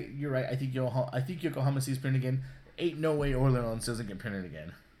 You're right. I think Yokohama sees print again. Ain't no way Orleans doesn't get printed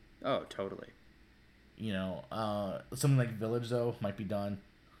again. Oh, totally. Something like Village though might be done.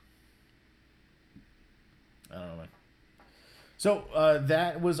 I don't know, man. So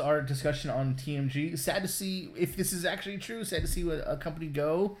that was our discussion on TMG. Sad to see if this is actually true. Sad to see a company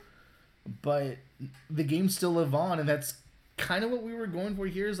go, but the games still live on, and that's kind of what we were going for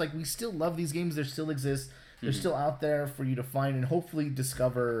here. Is like we still love these games. They still exist. They're still out there for you to find and hopefully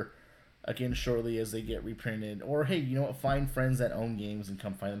discover again shortly as they get reprinted. Or hey, find friends that own games and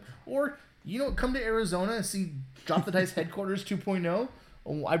come find them. Or come to Arizona and see Drop the Dice Headquarters 2.0.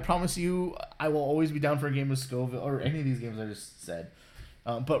 I promise you, I will always be down for a game of Scoville or any of these games I just said.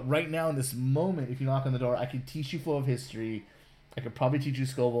 But right now, in this moment, if you knock on the door, I can teach you Flow of History. I could probably teach you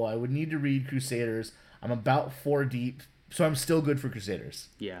Scoville. I would need to read Crusaders. I'm about 4 deep, so I'm still good for Crusaders.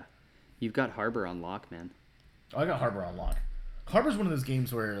 Yeah. You've got Harbor on lock, man. Oh, I got Harbor on lock. Harbor's one of those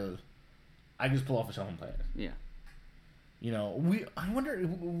games where I just pull off the shelf and play it. Yeah. You know, I wonder,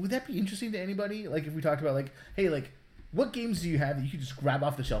 would that be interesting to anybody? Like, if we talked about, like, hey, like, what games do you have that you could just grab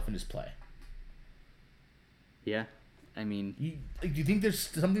off the shelf and just play? Yeah. I mean... Do you think there's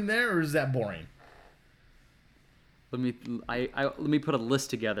something there, or is that boring? Let me put a list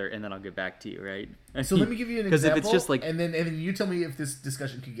together, and then I'll get back to you, right? So let me give you an example, if it's just like... and then you tell me if this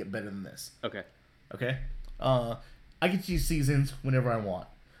discussion could get better than this. Okay. Okay? I can choose Seasons whenever I want.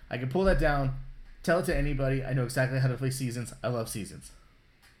 I can pull that down, tell it to anybody. I know exactly how to play Seasons. I love Seasons.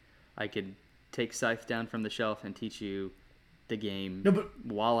 I could take Scythe down from the shelf and teach you the game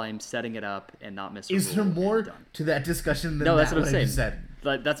while I'm setting it up and not miss a Is there more to that discussion than that's what I'm saying. Said?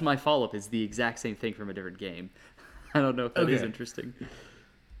 That's my follow-up, is the exact same thing from a different game. I don't know if that is interesting.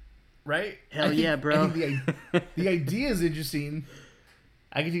 Right? Hell yeah, bro. I think the idea is interesting.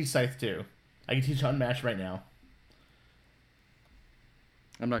 I can teach Scythe too. I can teach Unmatched right now.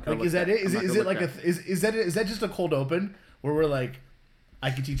 I'm not gonna. Like, is that it? Is it like is that just a cold open where we're like, I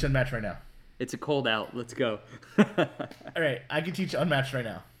can teach Unmatched right now? It's a cold out. Let's go. All right, I can teach Unmatched right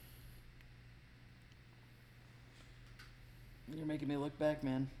now. You're making me look back,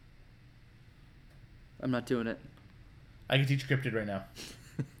 man. I'm not doing it. I can teach Cryptid right now.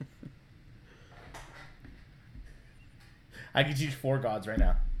 I can teach 4 Gods right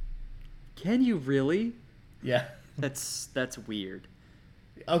now. Can you really? Yeah. That's weird.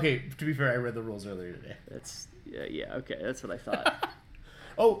 Okay, to be fair, I read the rules earlier today. That's yeah. Okay, that's what I thought.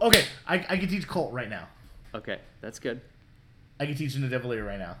 Oh, okay. I can teach Cult right now. Okay, that's good. I can teach Nidavellir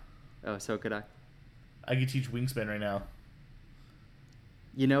right now. Oh, so could I. I can teach Wingspan right now.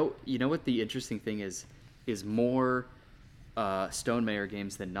 You know what the interesting thing is more Stonemayer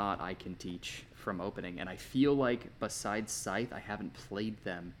games than not I can teach from opening, and I feel like besides Scythe, I haven't played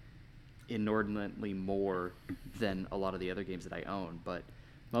them inordinately more than a lot of the other games that I own, but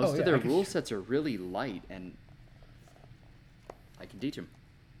most of their rule sets are really light, and I can teach them.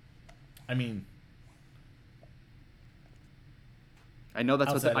 I mean, I know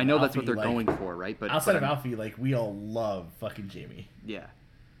that's what they're going for, right? But outside of Alfie, like, we all love fucking Jamie. Yeah,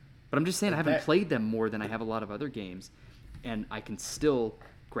 but I'm just saying I haven't played them more than I have a lot of other games, and I can still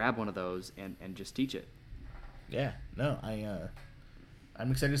grab one of those and just teach it. Yeah, no,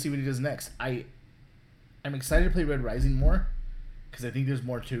 I'm excited to see what he does next. I'm excited to play Red Rising more, because I think there's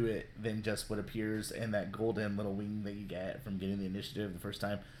more to it than just what appears in that golden little wing that you get from getting the initiative the first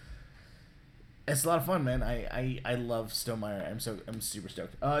time. It's a lot of fun, man. I love Stonemaier. I'm super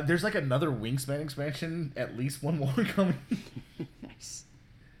stoked. There's like another Wingspan expansion, at least one more coming. Nice.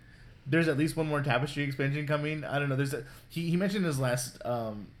 There's at least one more Tapestry expansion coming. I don't know. He mentioned his last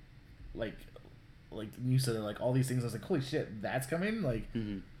like news that like all these things. I was like, holy shit, that's coming. Like,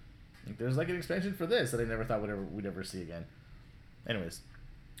 like there's like an expansion for this that I never thought we'd ever see again. Anyways,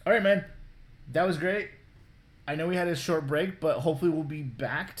 all right, man, that was great. I know we had a short break, but hopefully we'll be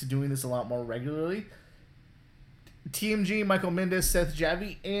back to doing this a lot more regularly. TMG, Michael Mendes, Seth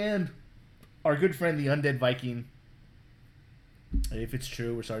Javi, and our good friend, the Undead Viking. If it's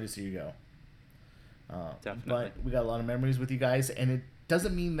true, we're sorry to see you go. Definitely. But we got a lot of memories with you guys, and it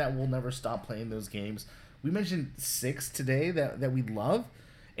doesn't mean that we'll never stop playing those games. We mentioned 6 today that we love,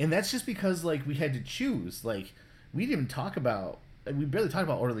 and that's just because like we had to choose. Like, we didn't even talk about... We barely talked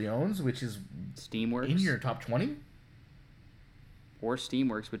about Orleans, which is Steamworks in your top 20, or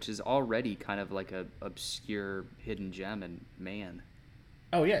Steamworks, which is already kind of like a obscure hidden gem. And man,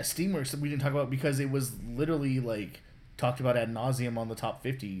 oh yeah, Steamworks we didn't talk about because it was literally like talked about ad nauseum on the top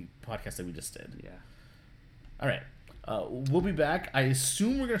 50 podcast that we just did. Yeah. All right, we'll be back. I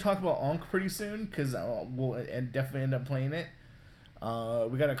assume we're gonna talk about Ankh pretty soon because we'll definitely end up playing it.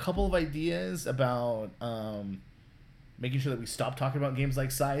 We got a couple of ideas about. Making sure that we stop talking about games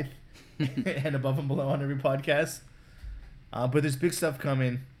like Scythe and Above and Below on every podcast. But there's big stuff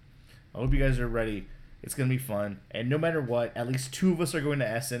coming. I hope you guys are ready. It's going to be fun. And no matter what, at least 2 of us are going to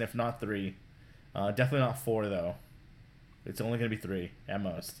Essen, if not 3. Definitely not 4, though. It's only going to be 3 at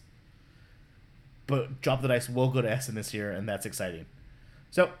most. But Drop the Dice will go to Essen this year, and that's exciting.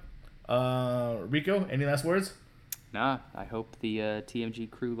 So, Rico, any last words? Nah, I hope the TMG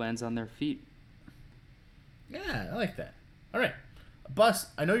crew lands on their feet. Yeah, I like that. All right. Bus,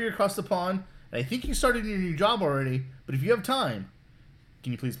 I know you're across the pond, and I think you started your new job already, but if you have time,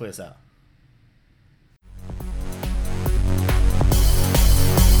 can you please play us out?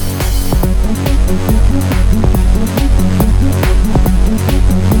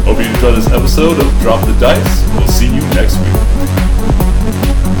 Hope you enjoyed this episode of Drop the Dice. We'll see you next week.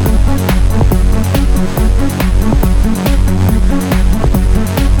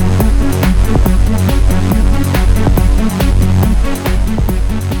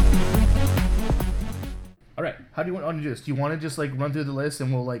 want to do this? Do you want to just like run through the list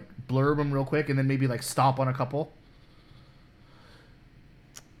and we'll like blurb them real quick and then maybe like stop on a couple?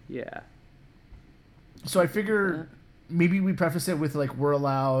 Yeah. So I figure maybe we preface it with like we're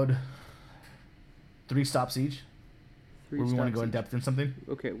allowed 3 stops each. Where we want to go in depth in something.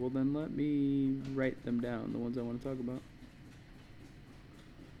 Okay, well then let me write them down, the ones I want to talk about.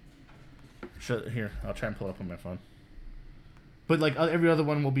 Here, I'll try and pull it up on my phone. But like every other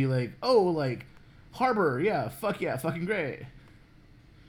one will be like, oh, like Harbor, yeah, fucking great.